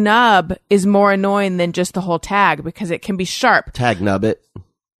tag nub is more annoying than just the whole tag because it can be sharp. Tag nub it.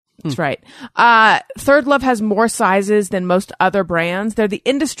 That's right. Third Love has more sizes than most other brands. They're the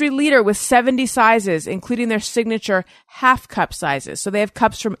industry leader with 70 sizes, including their signature half cup sizes. So they have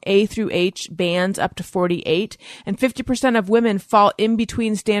cups from A through H, bands up to 48, and 50% of women fall in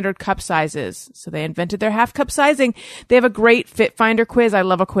between standard cup sizes. So they invented their half cup sizing. They have a great Fit Finder quiz. I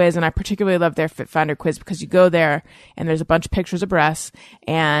love a quiz, and I particularly love their Fit Finder quiz because you go there and there's a bunch of pictures of breasts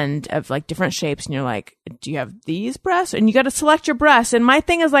and of like different shapes, and you're like, do you have these breasts? And you got to select your breasts. And my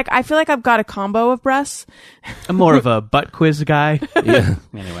thing is like, I feel like I've got a combo of breasts. I'm more of a butt quiz guy. Yeah.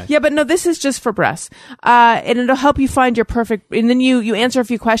 Anyway. Yeah, but no, this is just for breasts. And it'll help you find your perfect, and then you answer a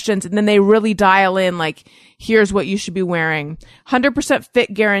few questions, and then they really dial in like, here's what you should be wearing. 100%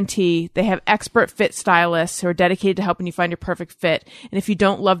 fit guarantee. They have expert fit stylists who are dedicated to helping you find your perfect fit. And if you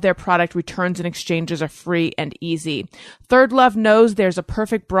don't love their product, returns and exchanges are free and easy. Third Love knows there's a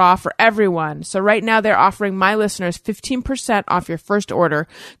perfect bra for everyone. So right now they're offering my listeners 15% off your first order.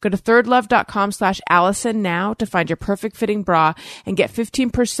 Go to thirdlove.com/Allison now to find your perfect fitting bra and get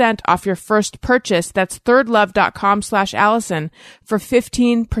 15% off your first purchase. That's thirdlove.com/Allison for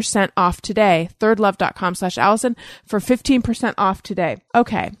 15% off today. thirdlove.com/Allison for 15% off today.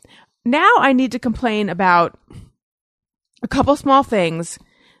 Okay. Now I need to complain about a couple small things.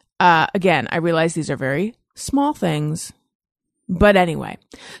 Again, I realize these are very small things, but anyway.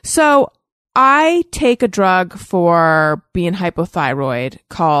 So I take a drug for being hypothyroid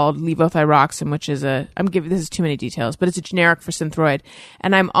called levothyroxine, which is this is too many details, but it's a generic for Synthroid.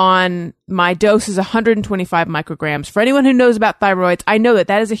 And my dose is 125 micrograms. For anyone who knows about thyroids, I know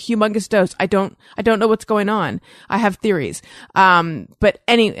that is a humongous dose. I don't know what's going on. I have theories. But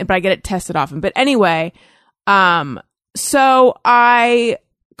I get it tested often. But anyway, so I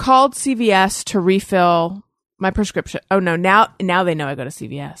called CVS to refill my prescription. Oh no, now they know I go to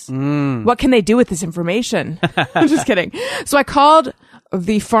CVS. What can they do with this information? I'm just kidding. So I called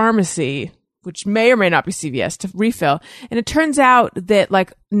the pharmacy, which may or may not be CVS, to refill. And it turns out that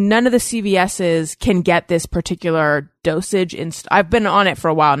like none of the CVSs can get this particular dosage I've been on it for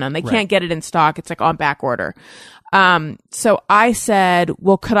a while now, and they can't get it in stock. It's like on back order. So I said,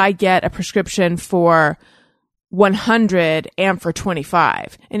 well, could I get a prescription for 100 and for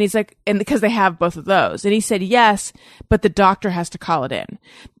 25? And he's like, and because they have both of those. And he said, yes, but the doctor has to call it in.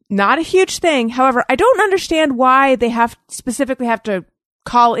 Not a huge thing. However, I don't understand why they specifically have to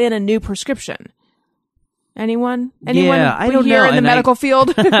call in a new prescription. Anyone? Yeah, I don't here know. in the medical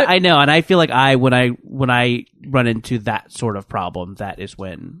field? I know. And I feel like when I run into that sort of problem, that is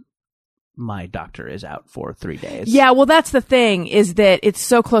when my doctor is out for 3 days. Yeah. Well, that's the thing, is that it's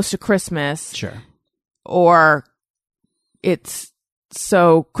so close to Christmas. Sure. Or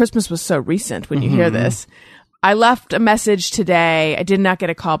Christmas was so recent when you hear this. I left a message today. I did not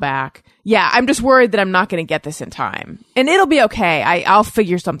get a call back. Yeah, I'm just worried that I'm not going to get this in time. And it'll be okay. I'll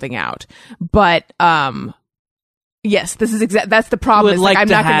figure something out. But, yes, this is that's the problem. You would like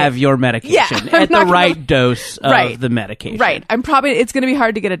to have your medication at the right dose of the medication. Right. It's going to be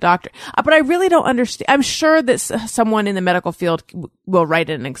hard to get a doctor. But I really don't understand. I'm sure that someone in the medical field will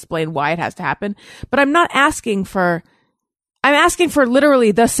write it and explain why it has to happen. But I'm asking for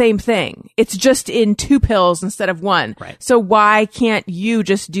literally the same thing. It's just in 2 pills instead of 1. Right. So why can't you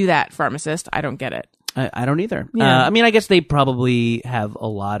just do that, pharmacist? I don't get it. I don't either. Yeah. I mean, I guess they probably have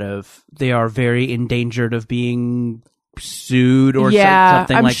they are very endangered of being sued or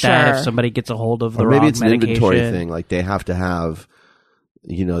something I'm like that sure. if somebody gets a hold of the Or wrong maybe it's medication. an inventory thing. Like they have to have,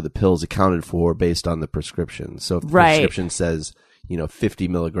 the pills accounted for based on the prescription. So if the prescription says, 50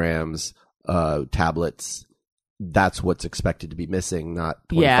 milligrams tablets, that's what's expected to be missing, not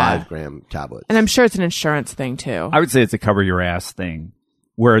 25-gram tablets. And I'm sure it's an insurance thing too. I would say it's a cover your ass thing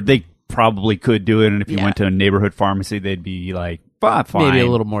where they probably could do it. And if you went to a neighborhood pharmacy, they'd be like, fine. Maybe a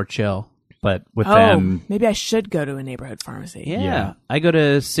little more chill. But with them, maybe I should go to a neighborhood pharmacy. Yeah. I go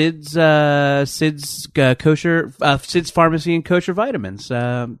to Sid's kosher, Sid's Pharmacy and Kosher Vitamins,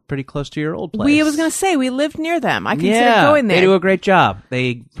 pretty close to your old place. I was going to say, we lived near them. I consider going there. They do a great job.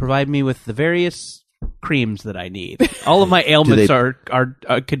 They provide me with the various creams that I need. All of my ailments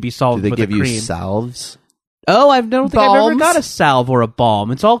could be solved Do they with give a cream. you salves? Oh, I don't think I've ever Balms? got a salve or a balm.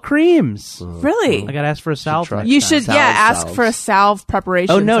 It's all creams. Really? I got to ask for a salve. try. next You time. should, ask salves. for a salve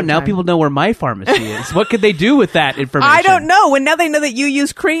preparation. Oh no! Now sometime. people know where my pharmacy is. What could they do with that information? I don't know. And now they know that you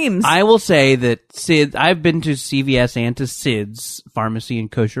use creams. I will say that I've been to CVS and to Sid's Pharmacy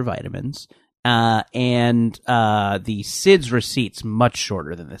and Kosher Vitamins, and the Sid's receipt's much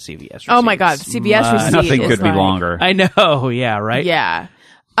shorter than the CVS receipt. Oh my God, CVS receipt. nothing is could be like- longer. I know. Yeah. Right. Yeah.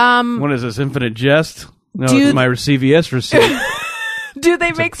 What is this? Infinite jest? No, Dude. it's my CVS receipt. Do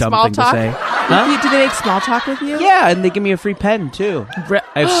they make Dumb small thing to talk? say. Do they make small talk with you? Yeah, and they give me a free pen too.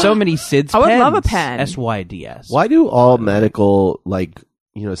 I have so many SIDS I would pens. love a pen. SYDS. Why do all medical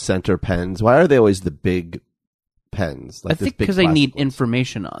center pens? Why are they always the big pens? I think because they need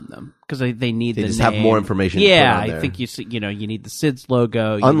information on them. Because they need They the just name. have more information to Yeah, put on there. I think you need the SIDS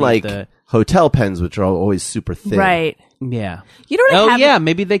logo. You Unlike need the, hotel pens, which are always super thin. Right. yeah. You know what I Oh have? yeah,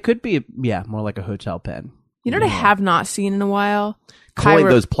 maybe they could be more like a hotel pen. You know what I have not seen in a while?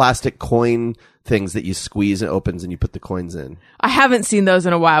 Those plastic coin things that you squeeze and it opens and you put the coins in. I haven't seen those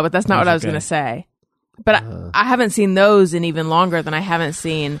in a while, but that's not what I was going to say. But I haven't seen those in even longer than I haven't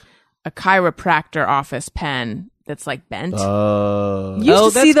seen a chiropractor office pen that's like bent. Oh. You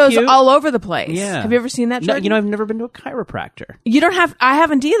used to see that's those cute. all over the place. Yeah. Have you ever seen that? No, Jordan? I've never been to a chiropractor. You don't have. I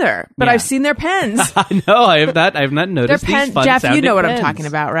haven't either, but Yeah. I've seen their pens. I know. I have not Their noticed these pen. fun Jeff, you sounding know what I'm pens. talking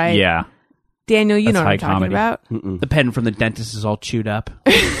about, right? Yeah. Daniel, you That's know what high I'm talking comedy. about. The pen from the dentist is all chewed up.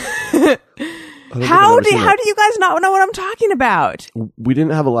 How do you guys not know what I'm talking about? We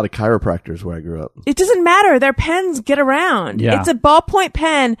didn't have a lot of chiropractors where I grew up. It doesn't matter. Their pens get around. Yeah. It's a ballpoint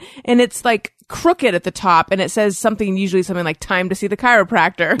pen, and it's like crooked at the top, and it says usually something like "Time to see the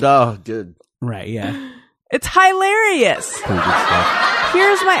chiropractor." Oh, good. Right. Yeah. It's hilarious. Pretty good stuff.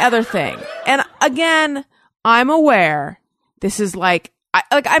 Here's my other thing, and again, I'm aware this is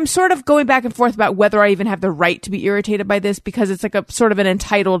I'm sort of going back and forth about whether I even have the right to be irritated by this because it's like a sort of it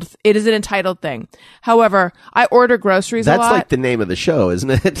is an entitled thing. However, I order groceries a That's lot. like the name of the show, isn't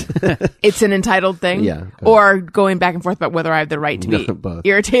it? It's an entitled thing. Yeah, go ahead. Or going back and forth about whether I have the right to be Both.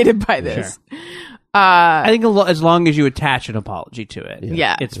 irritated by this. I think as long as you attach an apology to it,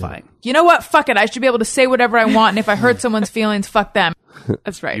 Yeah. it's fine. You know what? Fuck it. I should be able to say whatever I want, and if I hurt someone's feelings, fuck them.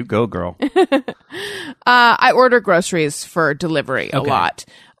 That's right. You go, girl. I order groceries for delivery a Okay. lot.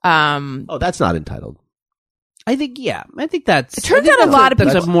 Oh, that's not entitled. I think that's. It turns out a lot of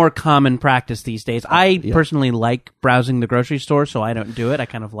that's people- a more common practice these days. I personally like browsing the grocery store, so I don't do it. I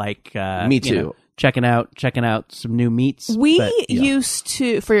kind of like Me too. checking out some new meats. We but, used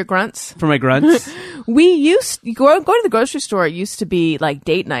to, for your grunts, for my grunts. going to the grocery store used to be like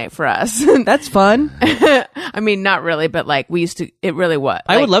date night for us. That's fun. I mean, not really, but like it really was.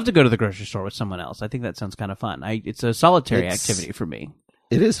 I would love to go to the grocery store with someone else. I think that sounds kind of fun. It's a solitary It's- activity for me.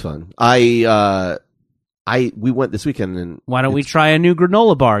 It is fun. We went this weekend and Why don't we try a new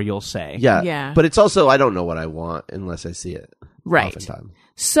granola bar? You'll say. Yeah. But it's also I don't know what I want unless I see it. Right. Oftentimes.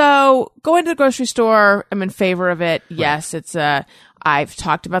 So going to the grocery store, I'm in favor of it. Yes, it's I've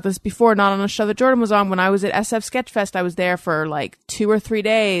talked about this before, not on a show that Jordan was on. When I was at SF Sketchfest, I was there for like 2 or 3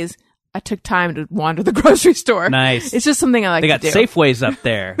 days. I took time to wander the grocery store. Nice. It's just something I like They got to do. Safeways up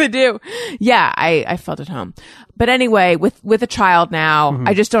there. They do. Yeah, I felt at home. But anyway, with a child now,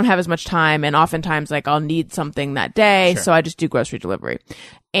 I just don't have as much time, and oftentimes like I'll need something that day, so I just do grocery delivery.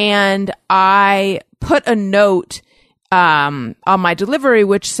 And I put a note on my delivery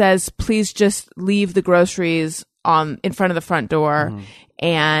which says, please just leave the groceries in front of the front door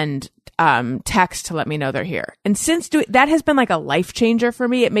and text to let me know they're here. And since that has been like a life changer for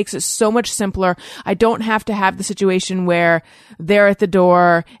me. It makes it so much simpler. I don't have to have the situation where they're at the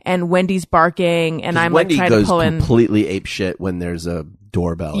door and Wendy's barking and I'm Wendy like trying goes to pull in completely ape shit when there's a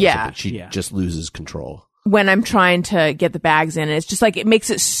doorbell. Or Yeah. something. She just loses control. when I'm trying to get the bags in. And it's just like, it makes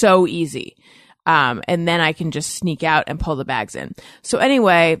it so easy. And then I can just sneak out and pull the bags in. So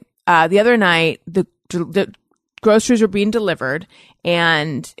anyway, the other night, the groceries were being delivered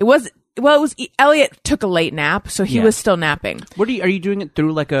and Elliot took a late nap, so he was still napping. Are you doing it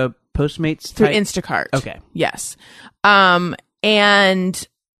through like a Postmates Through type? Instacart. Okay. Yes. And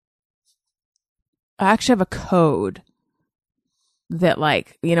I actually have a code that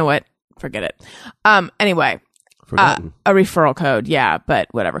like, you know what? Forget it. Anyway, Forgotten. a referral code. Yeah, but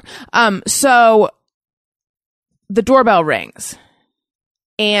whatever. So the doorbell rings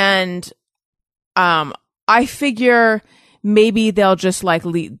and, I figure maybe they'll just like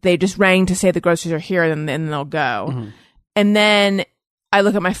they just rang to say the groceries are here and then they'll go. Mm-hmm. And then I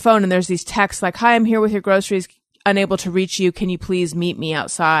look at my phone and there's these texts like, hi, I'm here with your groceries, unable to reach you. Can you please meet me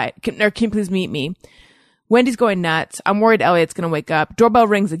outside? Can you please meet me? Wendy's going nuts. I'm worried Elliot's going to wake up. Doorbell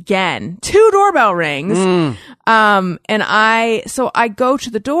rings again. 2 doorbell rings. And I go to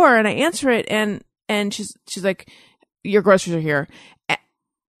the door and I answer it and she's like, your groceries are here.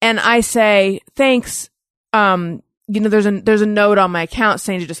 And I say, thanks. There's a note on my account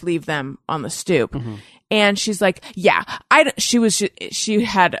saying to just leave them on the stoop. And she's like, yeah, she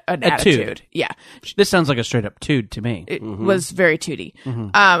had an attitude. Yeah. This sounds like a straight up tude to me. It was very tooty.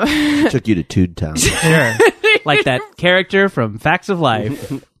 Took you to Tude Town. Sure. Like that character from Facts of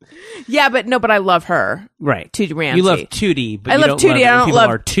Life. Yeah, but I love her. Right. Tootie Ramsey. You love Tootie, but I you love don't Tootie. I love don't people love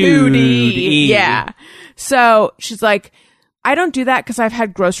are Tootie. Yeah. So she's like, I don't do that because I've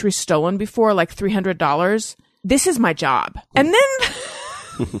had groceries stolen before, like $300. This is my job. And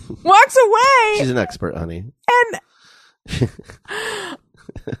then walks away. She's an expert, honey. And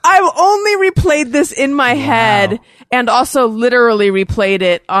I've only replayed this in my head and also literally replayed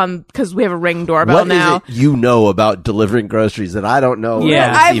it on because we have a Ring doorbell What now. is it you know about delivering groceries that I don't know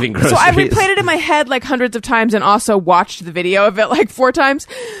Yeah. about receiving groceries? So I've replayed it in my head like hundreds of times and also watched the video of it like 4 times.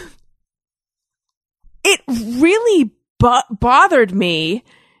 It really bothered me.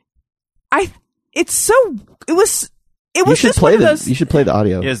 It was You should just play one of those. You should play the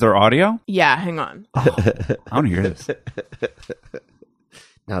audio. Is there audio? Yeah, hang on. I want to hear this.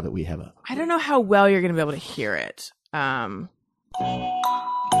 Now that we have a I don't know how well you're going to be able to hear it.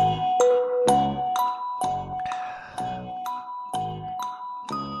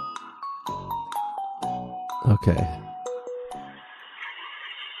 okay.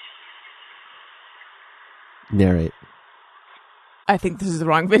 Narrate. I think this is the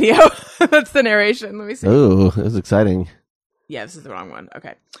wrong video. That's the narration. Let me see. Oh, that was exciting. Yeah, this is the wrong one.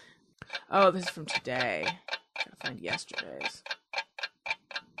 Okay. Oh, this is from today. Gotta find yesterday's.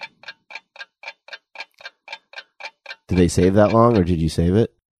 Did they save that long, or did you save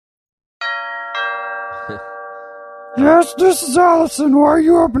it? Yes, this is Allison. Why are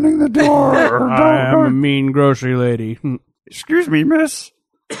you opening the door? I am a mean grocery lady. Excuse me, miss.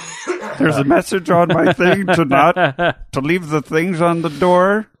 There's a message on my thing to leave the things on the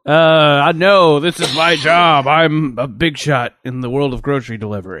door. I know this is my job. I'm a big shot in the world of grocery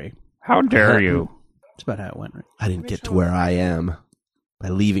delivery. How dare you? That's about how it went, right? I didn't get to where I am by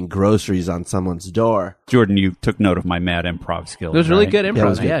leaving groceries on someone's door. Jordan, you took note of my mad improv skills. It was really right? good Yeah, it improv.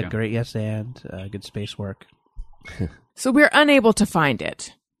 was good. Yeah, great yes and good space work. So we're unable to find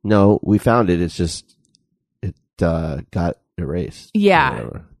it. No, we found it. It's just it got erased. or Yeah.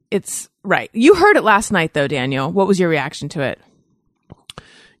 whatever. It's right. You heard it last night, though, Daniel. What was your reaction to it?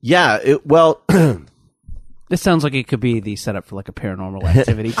 Yeah. Well, This sounds like it could be the setup for like a Paranormal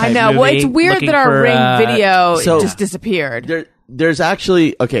Activity type I know. Well, it's movie, weird looking that our for, Ring video so- just disappeared. there's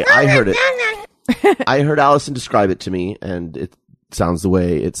actually okay. I heard it. I heard Allison describe it to me, and it sounds the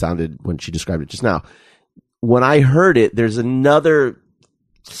way it sounded when she described it just now. When I heard it, there's another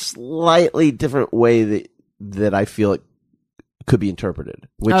slightly different way that I feel it could be interpreted,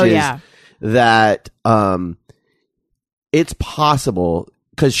 which Oh, is yeah. that it's possible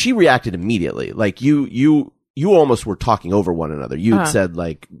because she reacted immediately. Like you almost were talking over one another. You had said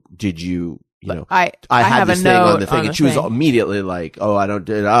like, "Did you know?" I I had have this a thing on note the thing, on and the she was thing. immediately like, "Oh, I don't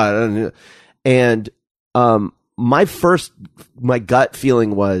do it." And my gut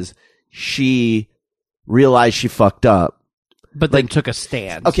feeling was she realized she fucked up. but then took a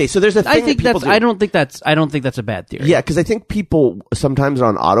stand. Okay, so there's a thing I think that people that's. do. I don't think that's a bad theory. Yeah, because I think people sometimes are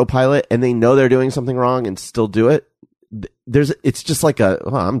on autopilot and they know they're doing something wrong and still do it. It's just like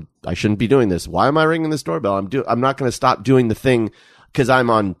I shouldn't be doing this. Why am I ringing this doorbell? I'm not going to stop doing the thing because I'm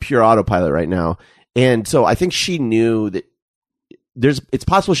on pure autopilot right now. And so I think she knew that it's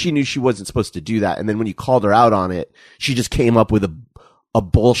possible she knew she wasn't supposed to do that. And then when you called her out on it, she just came up with a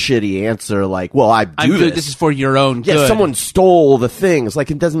bullshitty answer like, well, I do this. This is for your own good. Yeah, someone stole the things.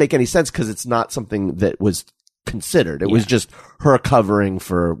 Like, it doesn't make any sense because it's not something that was considered. It was just her covering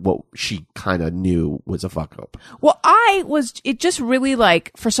for what she kind of knew was a fuck up. Well, it just really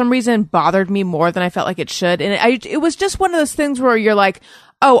like, for some reason bothered me more than I felt like it should. And it was just one of those things where you're like,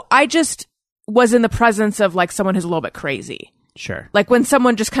 oh, I just was in the presence of like someone who's a little bit crazy. Sure. Like when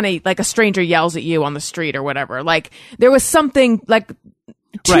someone just kind of like a stranger yells at you on the street or whatever. Like there was something like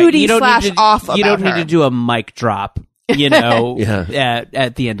 2D / off about You don't her. need to do a mic drop, you know, Yeah.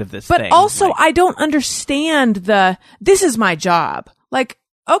 at the end of this But thing. also, Like, I don't understand this is my job. Like,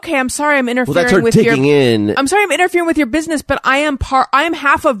 okay, I'm sorry I'm Well, interfering that's her with your digging in. I'm sorry I'm interfering with your business, but I am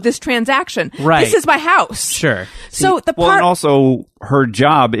half of this transaction. Right. This is my house. sure. So the Well, part and also her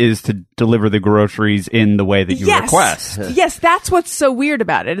job is to deliver the groceries in the way that you request. Yes, that's what's so weird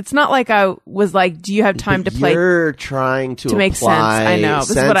about it. It's not like I was like, do you have time to play? You're trying to make sense. apply I know. This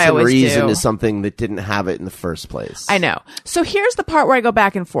is sense what I and always reason do. to something that didn't have it in the first place. I know. So here's the part where I go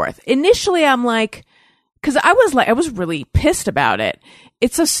back and forth. Initially, I'm like, because I was really pissed about it.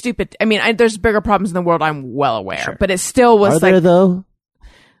 It's so stupid. I mean, there's bigger problems in the world. I'm well aware, but it still was Are like, there though?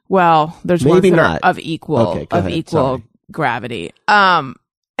 well, there's Maybe ones that not. are of equal Okay, go ahead. Sorry. gravity. And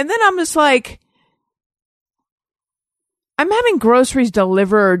then I'm just like, I'm having groceries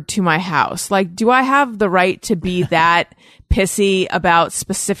delivered to my house. Like, do I have the right to be that pissy about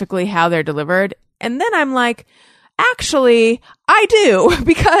specifically how they're delivered? And then I'm like, Actually, I do,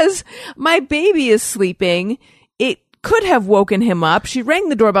 because my baby is sleeping. It could have woken him up. She rang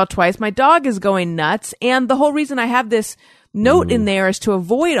the doorbell twice. My dog is going nuts. And the whole reason I have this note in there is to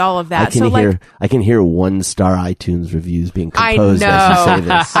avoid all of that. I can hear 1-star iTunes reviews being composed as you say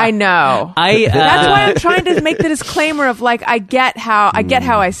this. I know. That's why I'm trying to make the disclaimer of like, I get how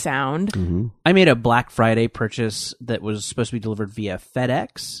I sound. Mm-hmm. I made a Black Friday purchase that was supposed to be delivered via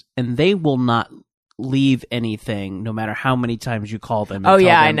FedEx, and they will not leave anything no matter how many times you call them. Oh, and tell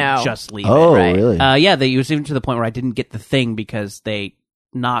yeah, them, I know. Just leave Oh, it. Right. really? Yeah, it was even to the point where I didn't get the thing because they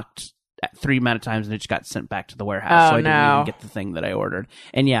knocked at 3 amount of times and it just got sent back to the warehouse. So I didn't even get the thing that I ordered.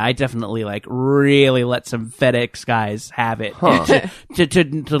 And yeah, I definitely like really let some FedEx guys have it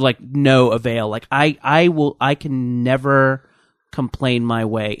to like no avail. Like I can never complain my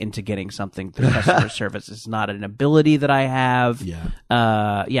way into getting something through customer service. It's not an ability that I have. Yeah.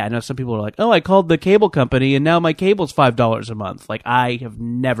 I know some people are like, oh, I called the cable company and now my cable's $5 a month. Like I have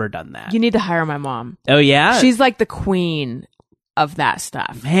never done that. You need to hire my mom. Oh yeah? She's like the queen of that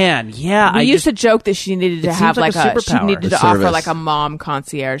stuff. Man, yeah. We used to joke that she needed to It have seems like a she superpower. needed The to offer service. like a mom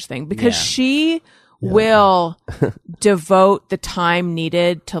concierge thing because Yeah. she will devote the time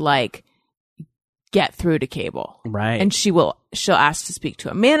needed to like get through to cable. Right. And she'll ask to speak to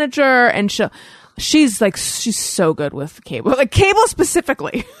a manager and she's so good with cable. Like cable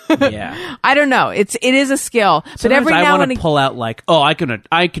specifically. Yeah. I don't know. It is a skill. But Sometimes every I now want and to again, pull out like, oh, I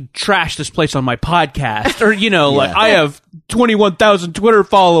could trash this place on my podcast, or like I have 21,000 Twitter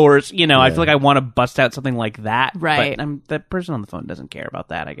followers. I feel like I want to bust out something like that. Right. But that person on the phone doesn't care about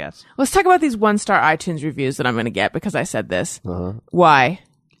that, I guess. let's talk about these 1-star iTunes reviews that I'm going to get because I said this. Uh-huh. Why?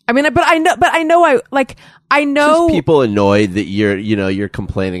 I mean, I know Just people annoyed that you're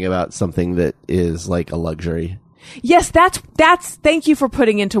complaining about something that is like a luxury. Yes, that's thank you for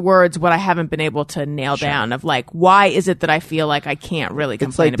putting into words what I haven't been able to nail down of like, why is it that I feel like I can't really It's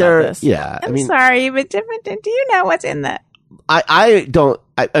complain like about this? Yeah, I mean, Sorry, but do you know what's in the... I don't.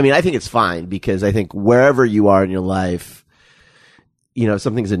 I mean, I think it's fine because I think wherever you are in your life,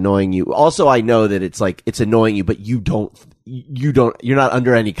 something's annoying you. Also, I know that it's like it's annoying you, but you're not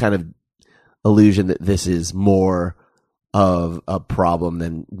under any kind of illusion that this is more of a problem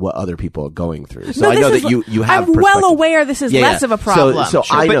than what other people are going through. So No, I know this that is- you have. I'm well perspective. aware this is Yeah, less yeah. of a problem. So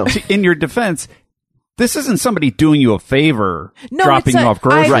I know. But in your defense, this isn't somebody doing you a favor, No, dropping it's you a- off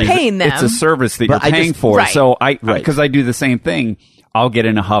groceries. I'm paying them. It's a service that But you're I paying just- for. Right. So Right. because I do the same thing, I'll get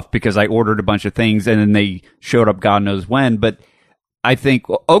in a huff because I ordered a bunch of things and then they showed up God knows when. But I think,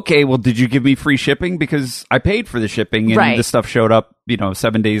 okay, well, did you give me free shipping? Because I paid for the shipping and Right. the stuff showed up,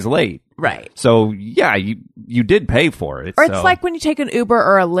 7 days late. Right. So yeah, you did pay for it. Or it's so. like when you take an Uber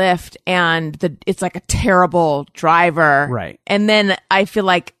or a Lyft and it's like a terrible driver. Right. And then I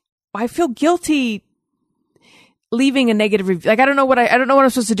feel guilty leaving a negative review. Like I don't know what I'm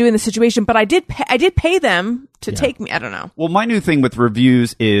supposed to do in this situation, but I did pay them to take me. I don't know. Well, my new thing with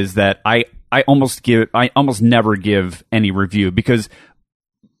reviews is that I almost never give any review because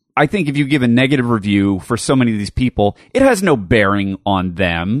I think if you give a negative review for so many of these people, it has no bearing on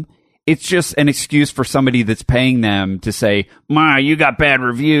them. It's just an excuse for somebody that's paying them to say, "Ma, you got bad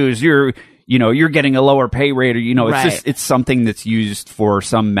reviews. You're getting a lower pay rate," or Right. it's something that's used for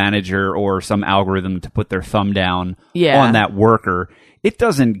some manager or some algorithm to put their thumb down Yeah. on that worker. It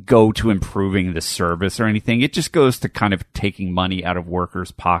doesn't go to improving the service or anything. It just goes to kind of taking money out of workers'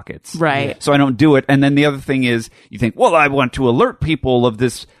 pockets. Right. So I don't do it. And then the other thing is you think, well, I want to alert people of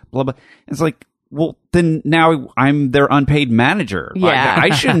this, blah, blah. It's like, well, then now I'm their unpaid manager. Like, Yeah. I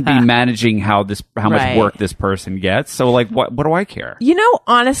shouldn't be managing how much Right. work this person gets. So like, what do I care?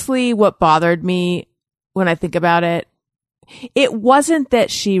 Honestly, what bothered me when I think about it, it wasn't that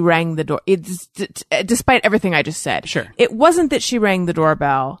she rang the door. Despite everything I just said. Sure. It wasn't that she rang the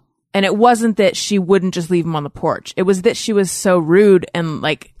doorbell and it wasn't that she wouldn't just leave him on the porch. It was that she was so rude and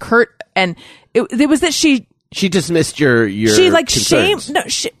like curt and it was that she dismissed your she like concerns. shamed, no,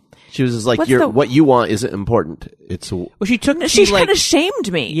 She was just like, What's what you want isn't important. It's Well, she she kind of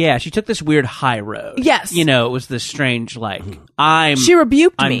shamed me. Yeah, she took this weird high road. Yes. It was this strange, like, She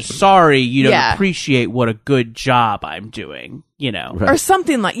rebuked I'm me. sorry you don't Yeah. appreciate what a good job I'm doing, Right. Or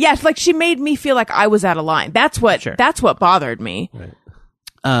something like, like she made me feel like I was out of line. That's what bothered me.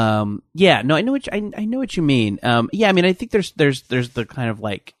 Yeah, no, I know what you mean. Yeah, I mean, I think there's the kind of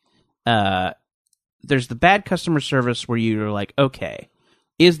like, there's the bad customer service where you're like, okay,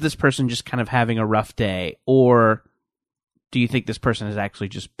 is this person just kind of having a rough day, or do you think this person is actually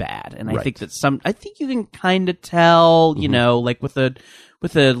just bad? And I Right. think you can kind of tell, like with a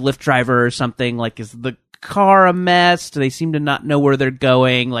Lyft driver or something, like is the car a mess? Do they seem to not know where they're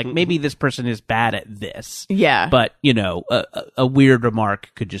going? Like, maybe this person is bad at this. Yeah. But, a weird remark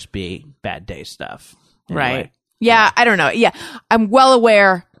could just be bad day stuff. Anyway. Right. Yeah, I don't know. Yeah, I'm well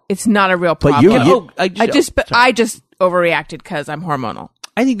aware it's not a real But problem. I I just overreacted because I'm hormonal.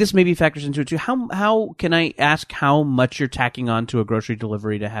 I think this maybe factors into it too. How can I ask how much you're tacking on to a grocery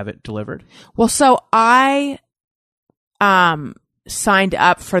delivery to have it delivered? Well, so I signed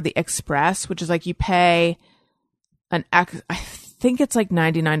up for the Express, which is like you pay I think it's like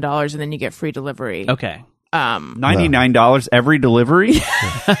 $99 and then you get free delivery. Okay. $99 every delivery?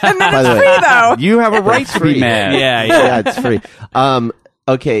 And then By the it's way- free though. You have a right to be mad. Yeah, it's free.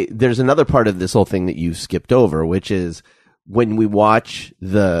 Okay, there's another part of this whole thing that you skipped over, which is when we watch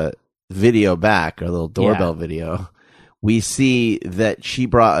the video back, our little doorbell video, we see that she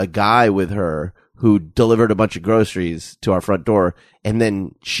brought a guy with her who delivered a bunch of groceries to our front door. And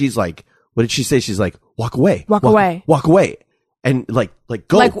then she's like, what did she say? She's like, walk away. Walk away. Walk away. And like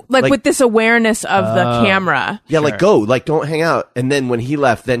go. Like with this awareness of the camera. Yeah, like go. Like don't hang out. And then when he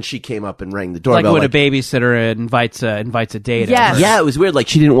left, then she came up and rang the doorbell. Like when a babysitter invites a date. Yes. Yeah, it was weird. Like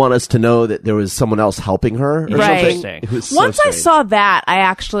she didn't want us to know that there was someone else helping her or Right. something. It was so Once I strange. saw that, I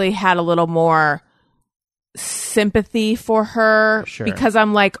actually had a little more sympathy for her because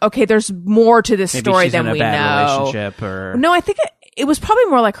I'm like, okay, there's more to this Maybe story she's than in a we bad know. relationship or No, I think it was probably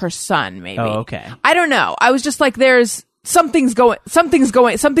more like her son, maybe. Oh, okay. I don't know. I was just like, there's something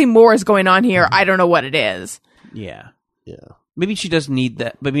more is going on here. I don't know what it is. Yeah. Yeah. Maybe she does need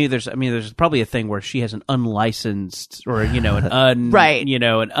that, but maybe there's probably a thing where she has an unlicensed or an Right.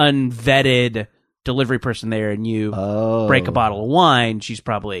 an unvetted delivery person there, and you break a bottle of wine. She's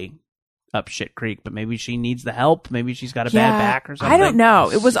probably up shit creek, but maybe she needs the help. Maybe she's got a bad back or something. I don't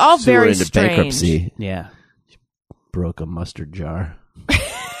know. It was all Sue her very into strange. bankruptcy. Yeah. Broke a mustard jar.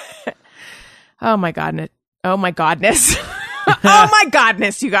 Oh my godness. Oh my godness. Oh my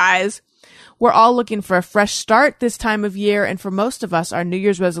godness, you guys. We're all looking for a fresh start this time of year, and for most of us, our New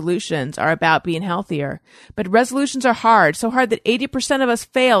Year's resolutions are about being healthier. But resolutions are hard, so hard that 80% of us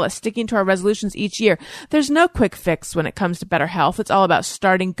fail at sticking to our resolutions each year. There's no quick fix when it comes to better health. It's all about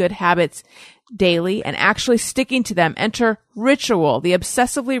starting good habits daily and actually sticking to them. Enter Ritual, the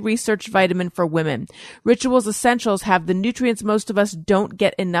obsessively researched vitamin for women. Ritual's essentials have the nutrients most of us don't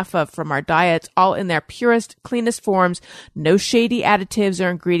get enough of from our diets, all in their purest, cleanest forms. No shady additives or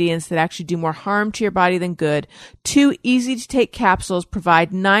ingredients that actually do more harm to your body than good. 2 easy-to-take capsules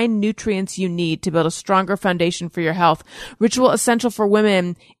provide 9 nutrients you need to build a stronger foundation for your health. Ritual Essential for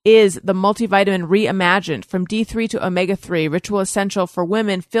Women is the multivitamin reimagined. From D3 to omega-3, Ritual Essential for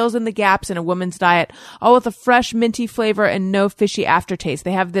Women fills in the gaps in a woman's diet, all with a fresh, minty flavor and no fishy aftertaste.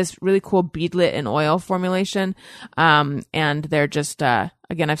 They have this really cool beadlet and oil formulation, and they're just,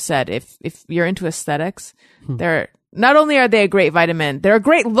 again, I've said, if you're into aesthetics, they're not only are they a great vitamin, they're a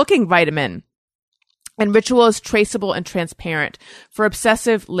great looking vitamin. And Ritual is traceable and transparent. For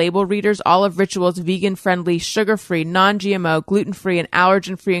obsessive label readers, all of Ritual's vegan-friendly, sugar-free, non-GMO, gluten-free, and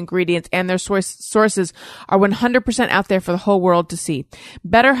allergen-free ingredients and their sources are 100% out there for the whole world to see.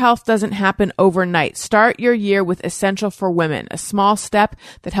 Better health doesn't happen overnight. Start your year with Essential for Women, a small step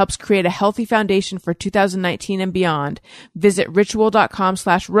that helps create a healthy foundation for 2019 and beyond. Visit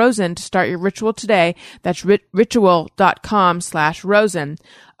ritual.com/Rosen to start your ritual today. That's ritual.com/Rosen.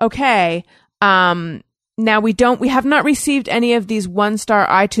 Okay. Now we have not received any of these 1-star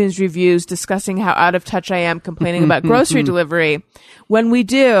iTunes reviews discussing how out of touch I am complaining about grocery delivery. When we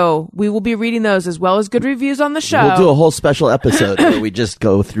do, we will be reading those as well as good reviews on the show. We'll do a whole special episode where we just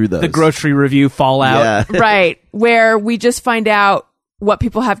go through those. The grocery review fallout. Yeah. Right. Where we just find out what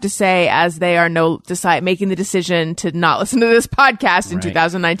people have to say as they are making the decision to not listen to this podcast in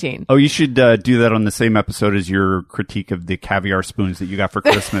 2019. Oh, you should do that on the same episode as your critique of the caviar spoons that you got for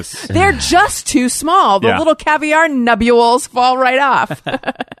Christmas. They're just too small. The little caviar nubules fall right off.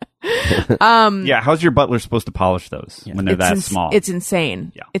 Yeah, how's your butler supposed to polish those when they're that small? It's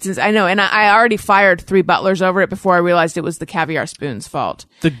insane. Yeah. I know. And I already fired 3 butlers over it before I realized it was the caviar spoon's fault.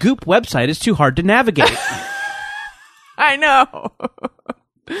 The Goop website is too hard to navigate. I know.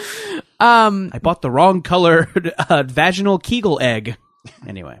 I bought the wrong colored vaginal Kegel egg.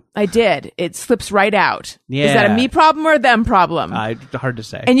 Anyway. I did. It slips right out. Yeah. Is that a me problem or a them problem? Hard to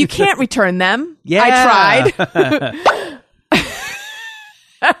say. And you can't return them. Yeah. I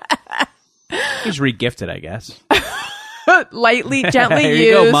tried. He's re-gifted, I guess. Lightly, gently There used.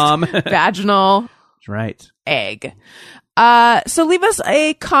 you go, Mom. Vaginal That's right. egg. So leave us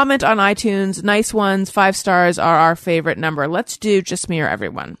a comment on iTunes. Nice ones. 5 stars are our favorite number. Let's do Just Me or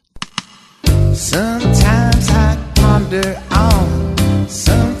Everyone. Sometimes I ponder on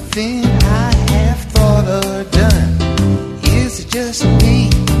something I have thought. all are done? Is it just me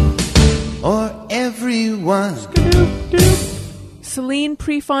or everyone? Celine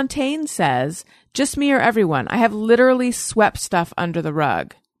Prefontaine says, just me or everyone. I have literally swept stuff under the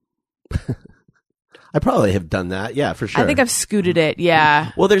rug. I probably have done that. Yeah, for sure. I think I've scooted it.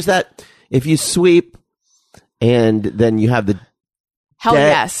 Yeah. Well, there's that. If you sweep and then you have the Hell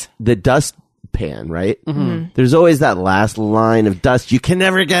yes. the dust pan, right? Mm-hmm. There's always that last line of dust you can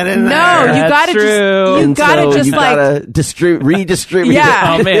never get in there. No, you gotta true. just, And so you gotta redistribute.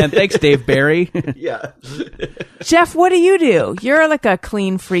 Yeah. Oh man, thanks, Dave Barry. it. Yeah. Jeff, what do you do? You're like a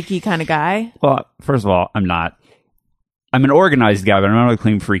clean, freaky kind of guy. Well, first of all, I'm not. I'm an organized guy, but I'm not a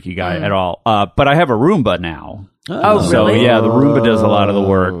clean, freaky guy at all. But I have a Roomba now. Oh, So really? yeah, the Roomba does a lot of the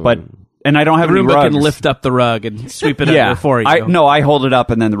work. And I don't have any Roomba rugs. can lift up the rug and sweep it Yeah, under for you. I hold it up,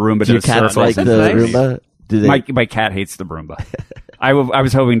 and then the Roomba Do your does cats circles. like the Nice. Roomba? Do they? My cat hates the Roomba. I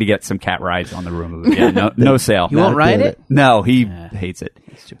was hoping to get some cat rides on the Roomba, but yeah, no sale. You won't ride it? No, he hates it.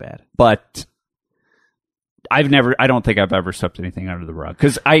 It's too bad. But I don't think I've ever swept anything under the rug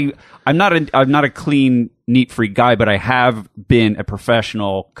because I'm not a clean, neat, freak guy, but I have been a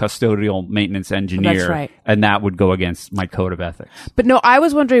professional custodial maintenance engineer. That's right. And that would go against my code of ethics. But no, I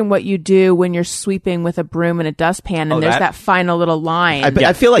was wondering what you do when you're sweeping with a broom and a dustpan, and there's that final little line.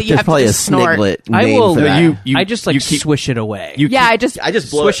 I feel like that you there's have to probably a just snort. sniglet I name will. for that. I just like swish it away. I just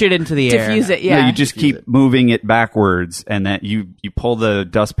blow swish it into the air. diffuse it. No, Yeah, you just keep moving it backwards, and then you pull the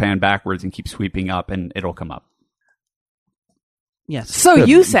dustpan backwards and keep sweeping up, and it'll come up. Yes. So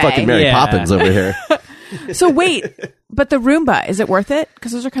you say. Fucking Mary Yeah. Poppins over here. So wait, but the Roomba, is it worth it?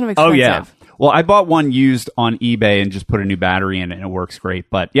 Because those are kind of expensive. Oh yeah. Well, I bought one used on eBay and just put a new battery in it, and it works great.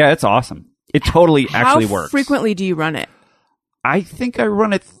 But yeah, it's awesome. It totally actually How works. frequently do you run it? I think I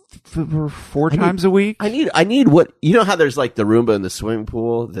run it for 4 times a week. I need what, you know how there's like the Roomba in the swimming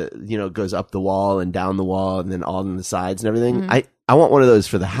pool that, you know, goes up the wall and down the wall and then on the sides and everything. Mm-hmm. I want one of those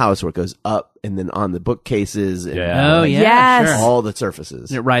for the house where it goes up and then on the bookcases and Oh yeah. Yes. Sure. all the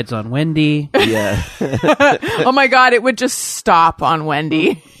surfaces. It rides on Wendy. Yeah. Oh my God, it would just stop on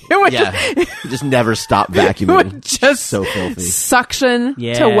Wendy. It would Yeah. Just never stop it vacuuming. would just So filthy. suction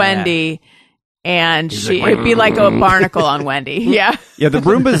Yeah. to Wendy, and it'd be like a barnacle on Wendy. Yeah. Yeah, the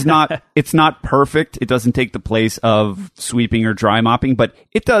Roomba's it's not perfect. It doesn't take the place of sweeping or dry mopping, but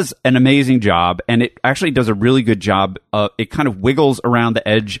it does an amazing job, and it actually does a really good job. It kind of wiggles around the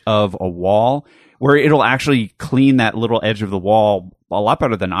edge of a wall where it'll actually clean that little edge of the wall a lot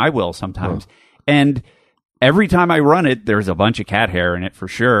better than I will sometimes. And every time I run it, there's a bunch of cat hair in it for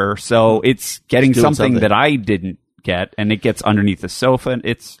sure. So it's getting doing something something. that I didn't get, and it gets underneath the sofa.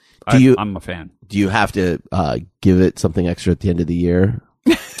 And I'm a fan. Do you have to give it something extra at the end of the year?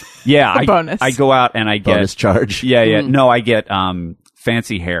 Yeah, bonus. I go out and I get Bonus charge? Yeah. No, I get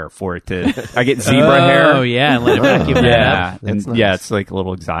fancy hair for it to. I get zebra hair. Oh yeah, and let it vacuum that Yeah, up. and That's nice. yeah, it's like a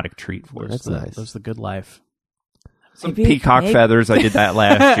little exotic treat for us. That's nice. That's the good life. Some Maybe- peacock maybe- feathers. I did that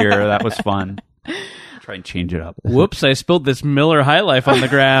last year. That was fun. Try and change it up. Whoops! I spilled this Miller High Life on the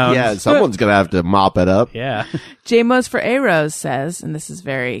ground. Yeah, someone's going to have to mop it up. Yeah. J-Mos for A-Rose says, and this is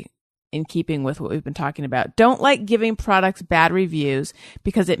very in keeping with what we've been talking about, don't like giving products bad reviews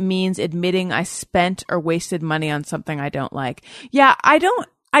because it means admitting I spent or wasted money on something I don't like. Yeah, I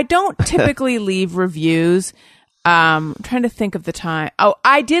don't typically leave reviews. I'm trying to think of the time. Oh,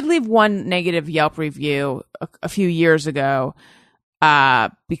 I did leave one negative Yelp review a few years ago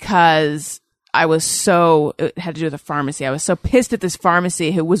because it had to do with a pharmacy. I was so pissed at this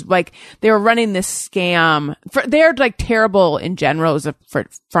pharmacy who was like, they were running this scam. They're like terrible in general. It was a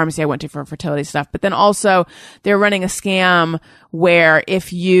pharmacy I went to for fertility stuff, but then also they're running a scam where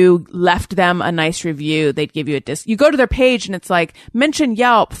if you left them a nice review, they'd give you a discount. You go to their page and it's like, mention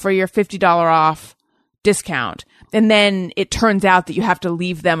Yelp for your $50 off discount. And then it turns out that you have to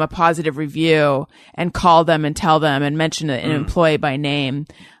leave them a positive review and call them and tell them and mention an employee by name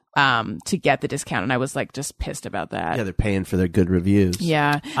to get the discount. And I was like just pissed about that. Yeah, they're paying for their good reviews.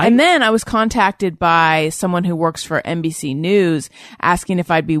 Yeah. And then I was contacted by someone who works for NBC News asking if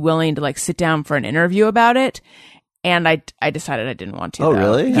I'd be willing to like sit down for an interview about it. And I decided I didn't want to. Oh, though.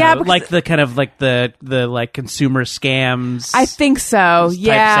 really? Yeah. Because Like the kind of like the like consumer scams. I think so. type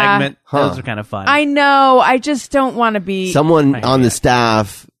Yeah. segment. Those are kind of fun. I know. I just don't want to be. Someone on the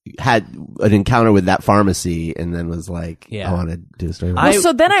staff had an encounter with that pharmacy and then was like, Yeah. I want to do a story. Well,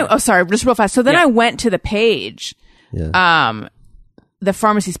 so then sorry, just real fast. So then Yeah. I went to the page, Yeah. the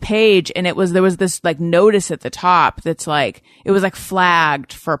pharmacy's page, and there was this like notice at the top that's like, it was like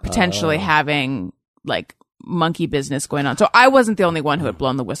flagged for potentially having like monkey business going on. So I wasn't the only one who had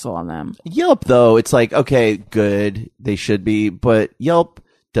blown the whistle on them. Yelp, though, it's like, okay, good, they should be, but Yelp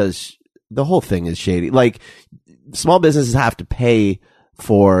does the whole thing is shady. Like, small businesses have to pay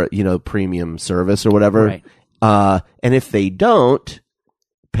for, premium service or whatever. Right. And if they don't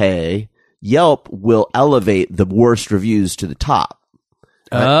pay, Yelp will elevate the worst reviews to the top.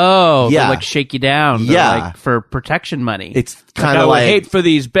 Oh, Yeah. they'll like shake you down. They're Yeah. like for protection money. It's kind I of would like, hate for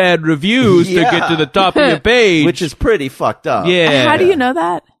these bad reviews to get to the top of your page. which is pretty fucked up. yeah. How do you know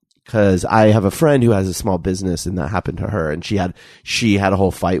that? Because I have a friend who has a small business, and that happened to her, and she had a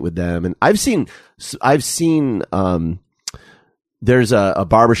whole fight with them. And I've seen there's a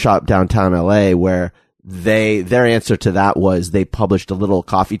barbershop downtown LA where their answer to that was they published a little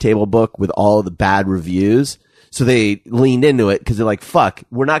coffee table book with all the bad reviews. So they leaned into it because they're like, fuck,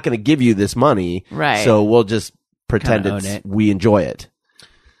 we're not going to give you this money. Right. So we'll just pretend Kinda own it. we enjoy it.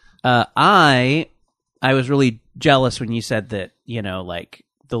 I was really jealous when you said that, like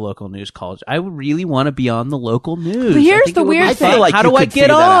the local news college. I would really want to be on the local news. But here's I think the it would be weird fun. thing. like How you do I could get figure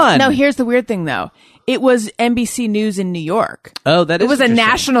that out. on? No, here's the weird thing, though. It was NBC News in New York. Oh, that It is was a interesting.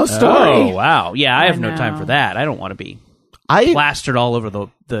 national story. Oh, wow. Yeah, I have no know. time for that. I don't want to be I plastered all over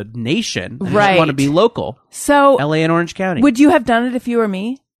the nation. I Right. just want to be local. So, LA and Orange County. would you have done it if you were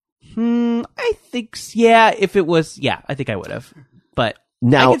me? I think, yeah, if it was, I think I would have. But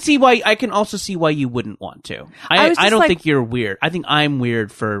Now- I can also see why you wouldn't want to. I was I just don't like- think you're weird. I think I'm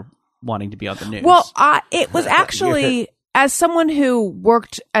weird for wanting to be on the news. Well, it was actually, as someone who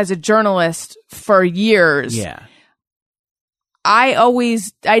worked as a journalist for years, yeah.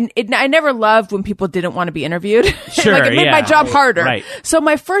 I never loved when people didn't want to be interviewed. Sure, like, it made yeah. my job harder. Right. So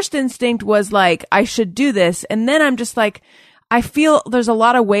my first instinct was like, I should do this. And then I'm just like, I feel there's a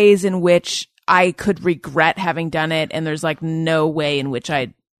lot of ways in which I could regret having done it. And there's like no way in which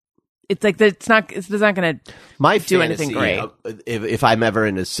it's like, it's not going to My do anything fantasy, great. If I'm ever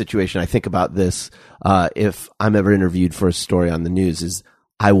in a situation, I think about this. If I'm ever interviewed for a story on the news, is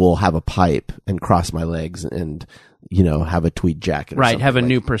I will have a pipe and cross my legs and have a tweed jacket. Or Right. something Have a like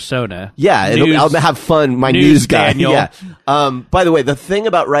new persona. Yeah, News- I'll have fun. My News news guy. Daniel. Yeah. By the way, the thing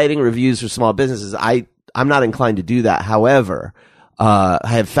about writing reviews for small businesses, I'm not inclined to do that. However, I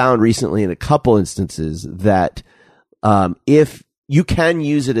have found recently in a couple instances that if you can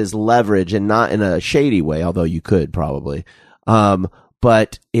use it as leverage and not in a shady way, although you could probably.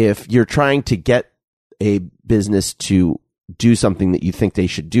 But if you're trying to get a business to do something that you think they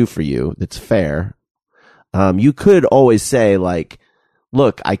should do for you, that's fair. You could always say like,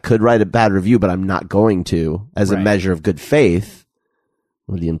 look, I could write a bad review, but I'm not going to, as a Right. measure of good faith,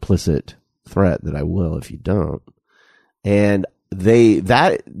 with the implicit threat that I will if you don't. And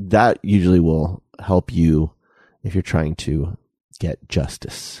that usually will help you if you're trying to get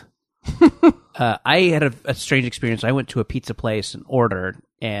justice. I had a strange experience. I went to a pizza place and ordered,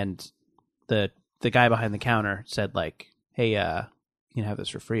 and the guy behind the counter said like, "Hey, you can have this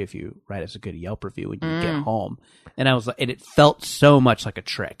for free if you write us a good Yelp review when you get home." And I was like, and it felt so much like a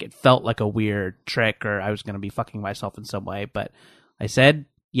trick. It felt like a weird trick, or I was going to be fucking myself in some way. But I said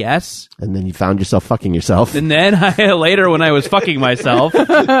yes. And then you found yourself fucking yourself. And then later, when I was fucking myself,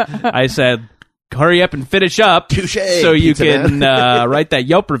 I said, "Hurry up and finish up, Touché, so you pizza can write that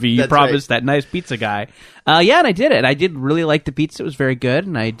Yelp review you That's promised that nice pizza guy." Yeah, and I did it. I did really like the pizza; it was very good,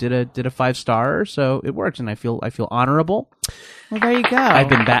 and I did a 5-star, so it worked, and I feel honorable. Well, there you go. I've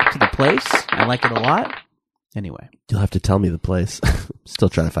been back to the place; I like it a lot. Anyway, You'll have to tell me the place. Still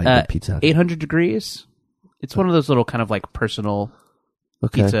trying to find good pizza. 800 Degrees. It's one of those little kind of like personal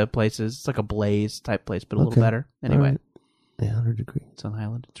Okay. pizza places. It's like a Blaze type place, but a little Okay. better. Anyway, All right. 800 degrees. it's on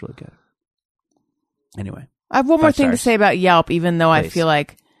Highland. It's really good. Anyway. I have one more 5 thing to stars. say about Yelp, even though I Please. feel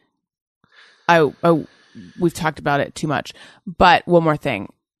like we've talked about it too much. But one more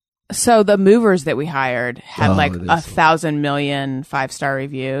thing. So the movers that we hired had Oh, like it is. 1,000 million 5-star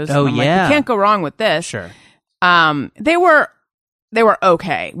reviews. Oh, And I'm like, yeah. you can't go wrong with this. Sure. They were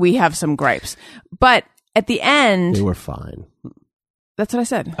okay. We have some gripes, but at the end, They were fine. that's what I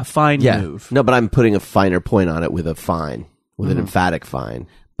said. A fine Yeah. move. No, but I'm putting a finer point on it with a fine, with Mm-hmm. an emphatic fine.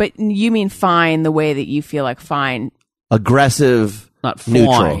 But you mean fine the way that you feel like fine. Aggressive, Not fine.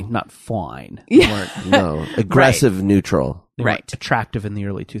 neutral. Not fine. Yeah. They weren't- No, aggressive, neutral. they Right. weren't attractive in the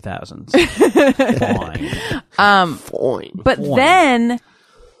early 2000s. Fine. Fine. But then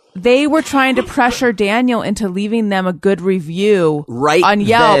they were trying to pressure Daniel into leaving them a good review Right on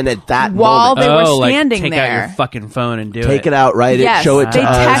Yelp then at that while moment. they were like, standing take there. out your fucking phone and do it. Take it out, write Yes, it, show it to they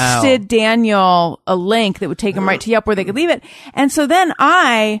us. texted Daniel a link that would take him right to Yelp where they could leave it. And so then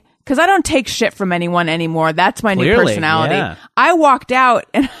because I don't take shit from anyone anymore. That's my new Clearly, personality. yeah. I walked out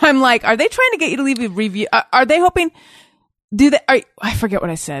and I'm like, are they trying to get you to leave a review? Are they hoping? I forget what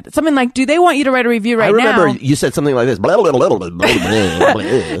I said. Something like, do they want you to write a review right now? I remember you said something like this. Blah, blah, blah, blah, blah, blah,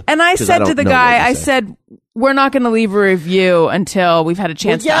 blah. And I 'Cause said to don't the know guy, what I to say. said, we're not going to leave a review until we've had a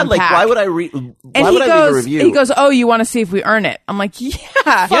chance to unpack. like why would I read? And Why he would I leave a review? He goes, oh, you want to see if we earn it? I'm like, yeah.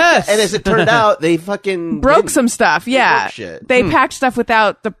 Yes. And as it turned out, they fucking Broke didn't. some stuff. Yeah. broke shit. They packed stuff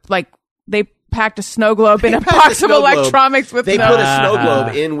without they packed a snow globe in a packed box a of snow globe. electronics with They no, put a snow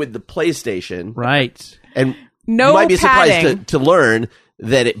globe in with the PlayStation, Right. and No you might be padding. surprised to learn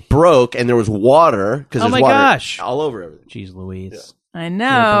that it broke and there was water because Oh there's my water gosh. all over everything. Jeez Louise. I Your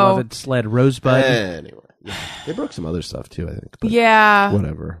know. beloved sled Rosebud. Anyway, yeah. They broke some other stuff too. I think. But Yeah.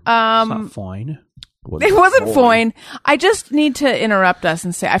 whatever. It's not fine. It wasn't fine. I just need to interrupt us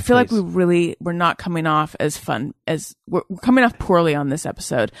and say I feel like we're not coming off as fun as we're coming off poorly on this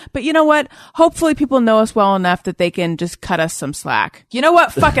episode. But you know what? Hopefully people know us well enough that they can just cut us some slack. You know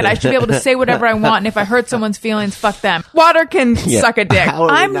what? Fuck it. I should be able to say whatever I want, and if I hurt someone's feelings, fuck them. Water can suck a dick. How are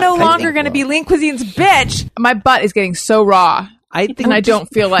we I'm not no thinking longer going to well? be Lean Cuisine's bitch. My butt is getting so raw, I think and I don't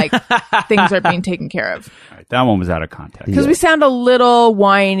feel like things are being taken care of. All right, that one was out of context. Because we sound a little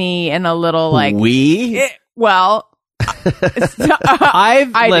whiny and a little like we. well.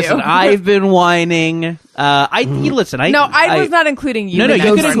 I've been whining. Listen. I was not including you. No, in you that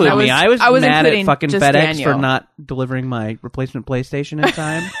can part. include me. I was mad at including fucking just FedEx Daniel. for not delivering my replacement PlayStation in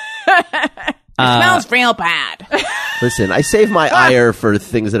time. Smells real bad. Listen, I save my ire for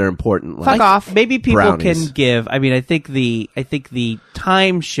things that are important. Like, Fuck off. Maybe people Brownies. can give. I mean, I think the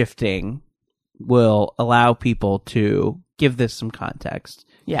time shifting will allow people to give this some context.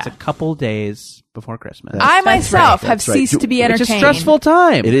 Yeah. It's a couple days before Christmas. I myself have That's right. ceased to be It's entertained. a stressful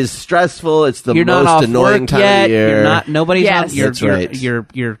time. It is stressful. It's the You're not most off annoying work time yet. of the year. You're not. Nobody's Yes. on. You're, That's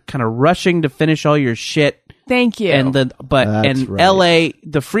right. You're kind of rushing to finish all your shit. Thank you. And That's right. LA,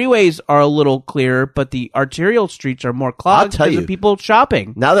 the freeways are a little clearer, but the arterial streets are more clogged tell because you. of people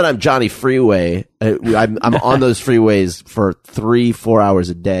shopping. Now that I'm Johnny Freeway, I'm on those freeways for 3-4 hours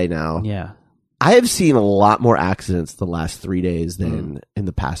a day now. Yeah, I have seen a lot more accidents the last 3 days than in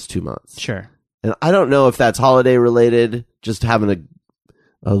the past 2 months. sure. And I don't know if that's holiday related, just having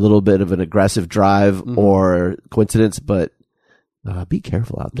a little bit of an aggressive drive or coincidence, but be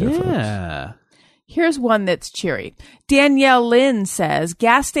careful out there, folks. Yeah. Here's one that's cheery. Danielle Lynn says,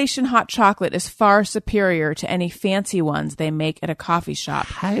 gas station hot chocolate is far superior to any fancy ones they make at a coffee shop.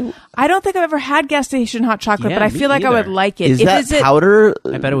 I don't think I've ever had gas station hot chocolate, Yeah, but I me feel like I would either. like it. Is If that is it, powder?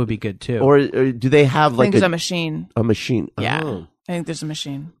 I bet it would be good too. Or do they have I like think there's a machine. a machine? Yeah. Oh. I think there's a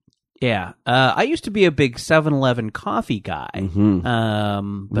machine. yeah, I used to be a big 7-Eleven coffee guy. Mm-hmm.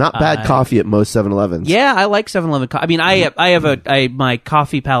 But Not bad coffee at most 7-Elevens. Yeah, I like 7-Eleven coffee. I mean, I have my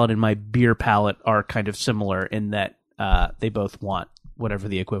coffee palate and my beer palate are kind of similar in that they both want whatever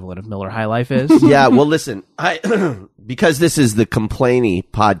the equivalent of Miller High Life is. Yeah, well, listen, because this is the Complainy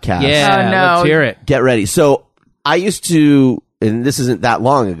podcast. Yeah, Oh, no. let's hear it. Get ready. So I used to, and this isn't that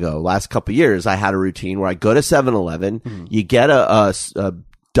long ago, last couple of years, I had a routine where I go to 7-Eleven, you get a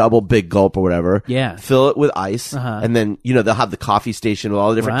double big gulp or whatever, Yeah. fill it with ice, Uh-huh. and then, they'll have the coffee station with all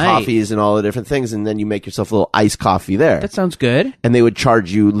the different Right. coffees and all the different things, and then you make yourself a little iced coffee there. That sounds good. And they would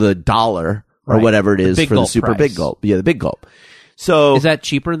charge you the $1 or Right. whatever it The is big for the gulp super price. big gulp. Yeah, the big gulp. So, Is that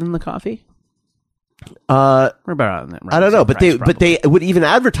cheaper than the coffee? uh, We're about on that. I don't know, but price, they would even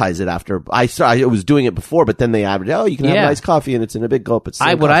advertise it after I was doing it before, but then they advertised, you can have Yeah. an iced coffee and it's in a big gulp. It's the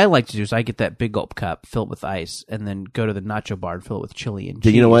same what coffee. I like to do is I get that big gulp cup, fill it with ice, and then go to the nacho bar and fill it with chili and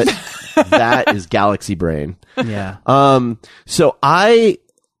cheese. You know what? That is galaxy brain. Yeah. So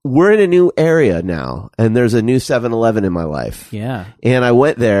we're in a new area now, and there's a new 7-Eleven in my life. Yeah. And I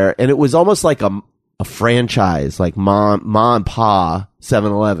went there, and it was almost like a franchise, like mom and pa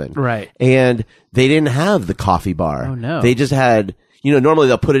 7-Eleven. Right. And they didn't have the coffee bar. Oh, no. They just had, normally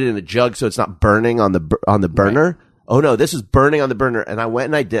they'll put it in a jug so it's not burning on the burner. Right. Oh no, this is burning on the burner. And I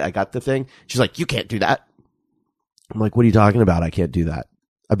went and I got the thing. She's like, you can't do that. I'm like, what are you talking about? I can't do that.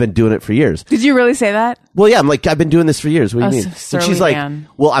 I've been doing it for years. Did you really say that? Well, yeah, I'm like, I've been doing this for years. What do you mean? Surly And she's like, man.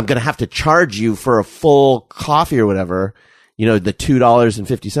 well, I'm going to have to charge you for a full coffee or whatever, the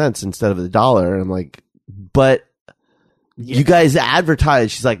 $2.50 instead of the $1. And I'm like, but you guys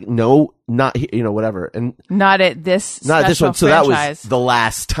advertise. She's like, no, not here, whatever. And Not at this not at this special one. So franchise. that was the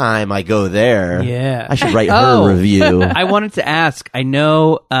last time I go there. Yeah. I should write her Oh. a review. I wanted to ask. I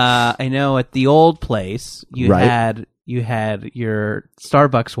know at the old place you Right. had your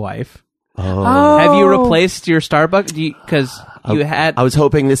Starbucks wife. Oh. Have you replaced your Starbucks? Because you had. I was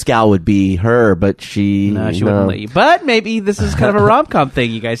hoping this gal would be her, but she wouldn't let you. But maybe this is kind of a rom-com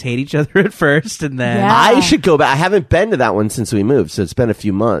thing. You guys hate each other at first, and then Yeah. I should go back. I haven't been to that one since we moved, so it's been a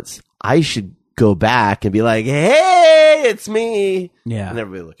few months. I should go back and be like, hey, it's me. Yeah. And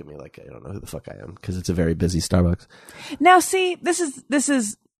everybody look at me like I don't know who the fuck I am because it's a very busy Starbucks. Now, see, this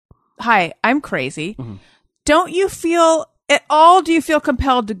is. Hi, I'm crazy. Don't you feel at all? Do you feel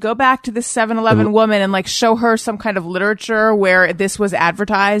compelled to go back to this 7-Eleven woman and like show her some kind of literature where this was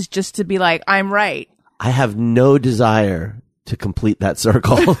advertised, just to be like, I'm right? I have no desire to complete that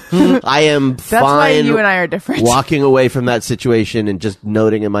circle. I am That's fine. why you and I are different. Walking away from that situation and just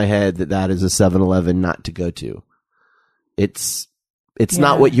noting in my head that is a 7-Eleven not to go to. It's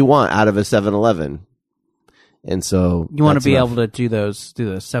not what you want out of a 7-Eleven. And so You want to be enough. able to do those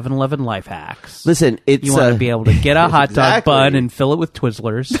 7-Eleven life hacks. Listen, it's You want to be able to get a hot dog Exactly. bun and fill it with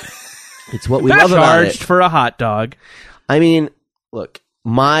Twizzlers. it's what we love about it. Charged for a hot dog. I mean, look,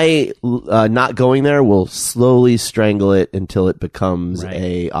 my not going there will slowly strangle it until it becomes Right.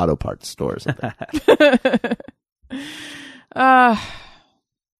 a auto parts store or something.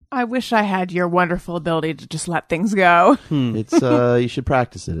 I wish I had your wonderful ability to just let things go. It's you should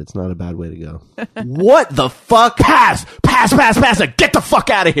practice it. It's not a bad way to go. What the fuck? Pass, and get the fuck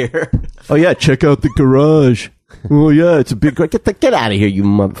out of here. Oh yeah, check out the garage. Oh yeah, it's a big garage. Get out of here, you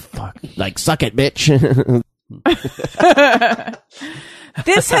motherfucker. Like, suck it, bitch.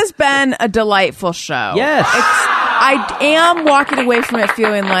 This has been a delightful show. Yes. I am walking away from it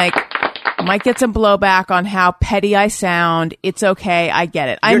feeling like I might get some blowback on how petty I sound. It's okay. I get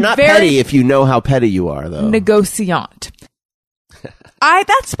it. You're I'm not very petty if you know how petty you are, though. Negociant.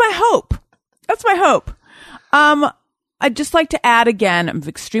 That's my hope. That's my hope. I'd just like to add again, I'm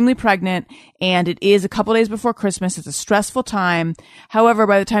extremely pregnant and it is a couple days before Christmas. It's a stressful time. However,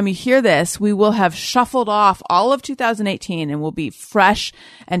 by the time you hear this, we will have shuffled off all of 2018 and we'll be fresh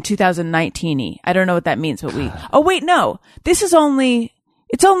and 2019-y. I don't know what that means, but no, it's only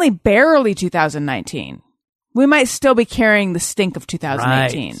barely 2019. We might still be carrying the stink of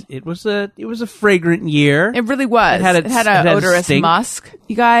 2018. Right. It was a fragrant year. It really was. It had an odorous stink. musk.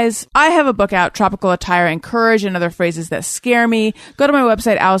 You guys, I have a book out, Tropical Attire and Courage and Other Phrases That Scare Me. Go to my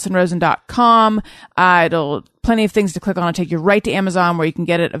website, AllisonRosen.com. It'll plenty of things to click on and take you right to Amazon where you can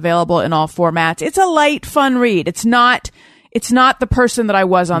get it available in all formats. It's a light, fun read. It's not the person that I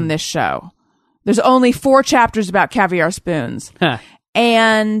was on this show. There's only 4 chapters about caviar spoons. Huh.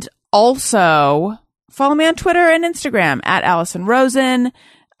 And also follow me on Twitter and Instagram at Allison Rosen.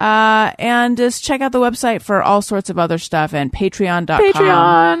 And just check out the website for all sorts of other stuff and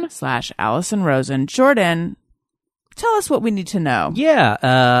patreon.com/Allison Rosen. Jordan, tell us what we need to know. Yeah,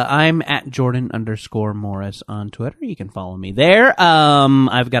 I'm at Jordan_Morris on Twitter. You can follow me there.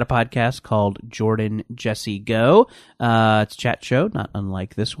 I've got a podcast called Jordan Jesse Go. It's a chat show, not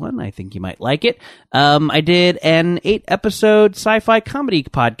unlike this one. I think you might like it. I did an 8-episode sci-fi comedy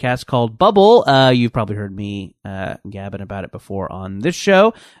podcast called Bubble. You've probably heard me gabbing about it before on this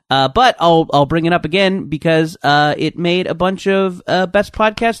show. But I'll bring it up again because it made a bunch of best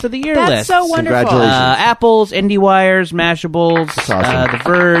podcast of the year That's lists. so wonderful. Congratulations. Apples, IndieWires, Mashables, awesome. The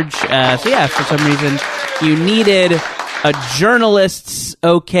Verge. So yeah, for some reason you needed a journalist's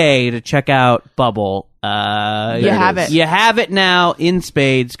okay to check out Bubble. You have it. You have it now in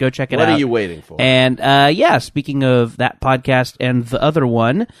spades. Go check it out. What are you waiting for? And yeah, speaking of that podcast and the other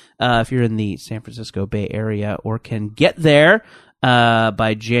one, if you're in the San Francisco Bay Area or can get there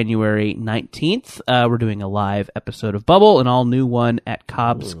by January 19th, we're doing a live episode of Bubble, an all new one at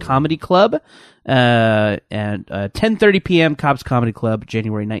Cobb's Comedy Club. And 10:30 p.m. Cobb's Comedy Club,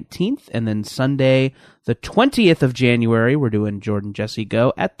 January 19th, and then Sunday, the 20th of January, we're doing Jordan Jesse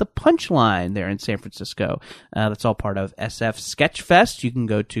Go at the Punchline there in San Francisco. That's all part of SF Sketchfest. You can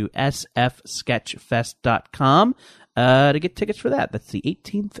go to sfsketchfest.com to get tickets for that. That's the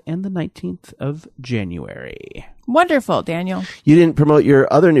 18th and the 19th of January. Wonderful, Daniel. You didn't promote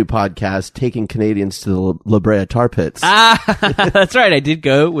your other new podcast, Taking Canadians to the La Brea Tar Pits. That's right. I did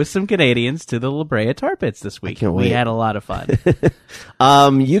go with some Canadians to the La Brea Tar Pits this week. can't We wait. had a lot of fun.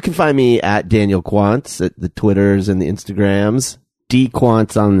 You can find me at Daniel Quantz at the Twitters and the Instagrams. D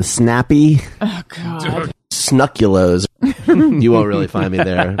Quantz on the Snappy. Oh, God. Snuckulos. You won't really find me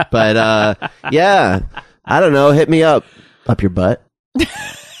there. But yeah, I don't know. Hit me up your butt.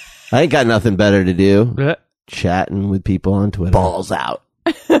 I ain't got nothing better to do. Chatting with people on Twitter. Balls out.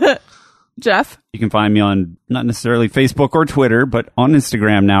 Jeff? You can find me on not necessarily Facebook or Twitter, but on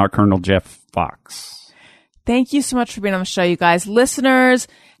Instagram now at Colonel Jeff Fox. Thank you so much for being on the show, you guys. Listeners,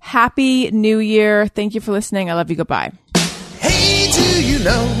 Happy New Year. Thank you for listening. I love you. Goodbye. Hey, do you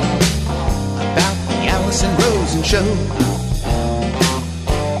know about the Allison Rosen Show?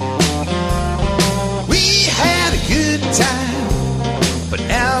 We had a good time, but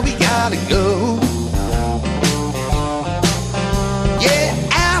now we gotta go. Yeah,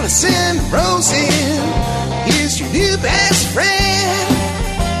 Allison Rosen best friend.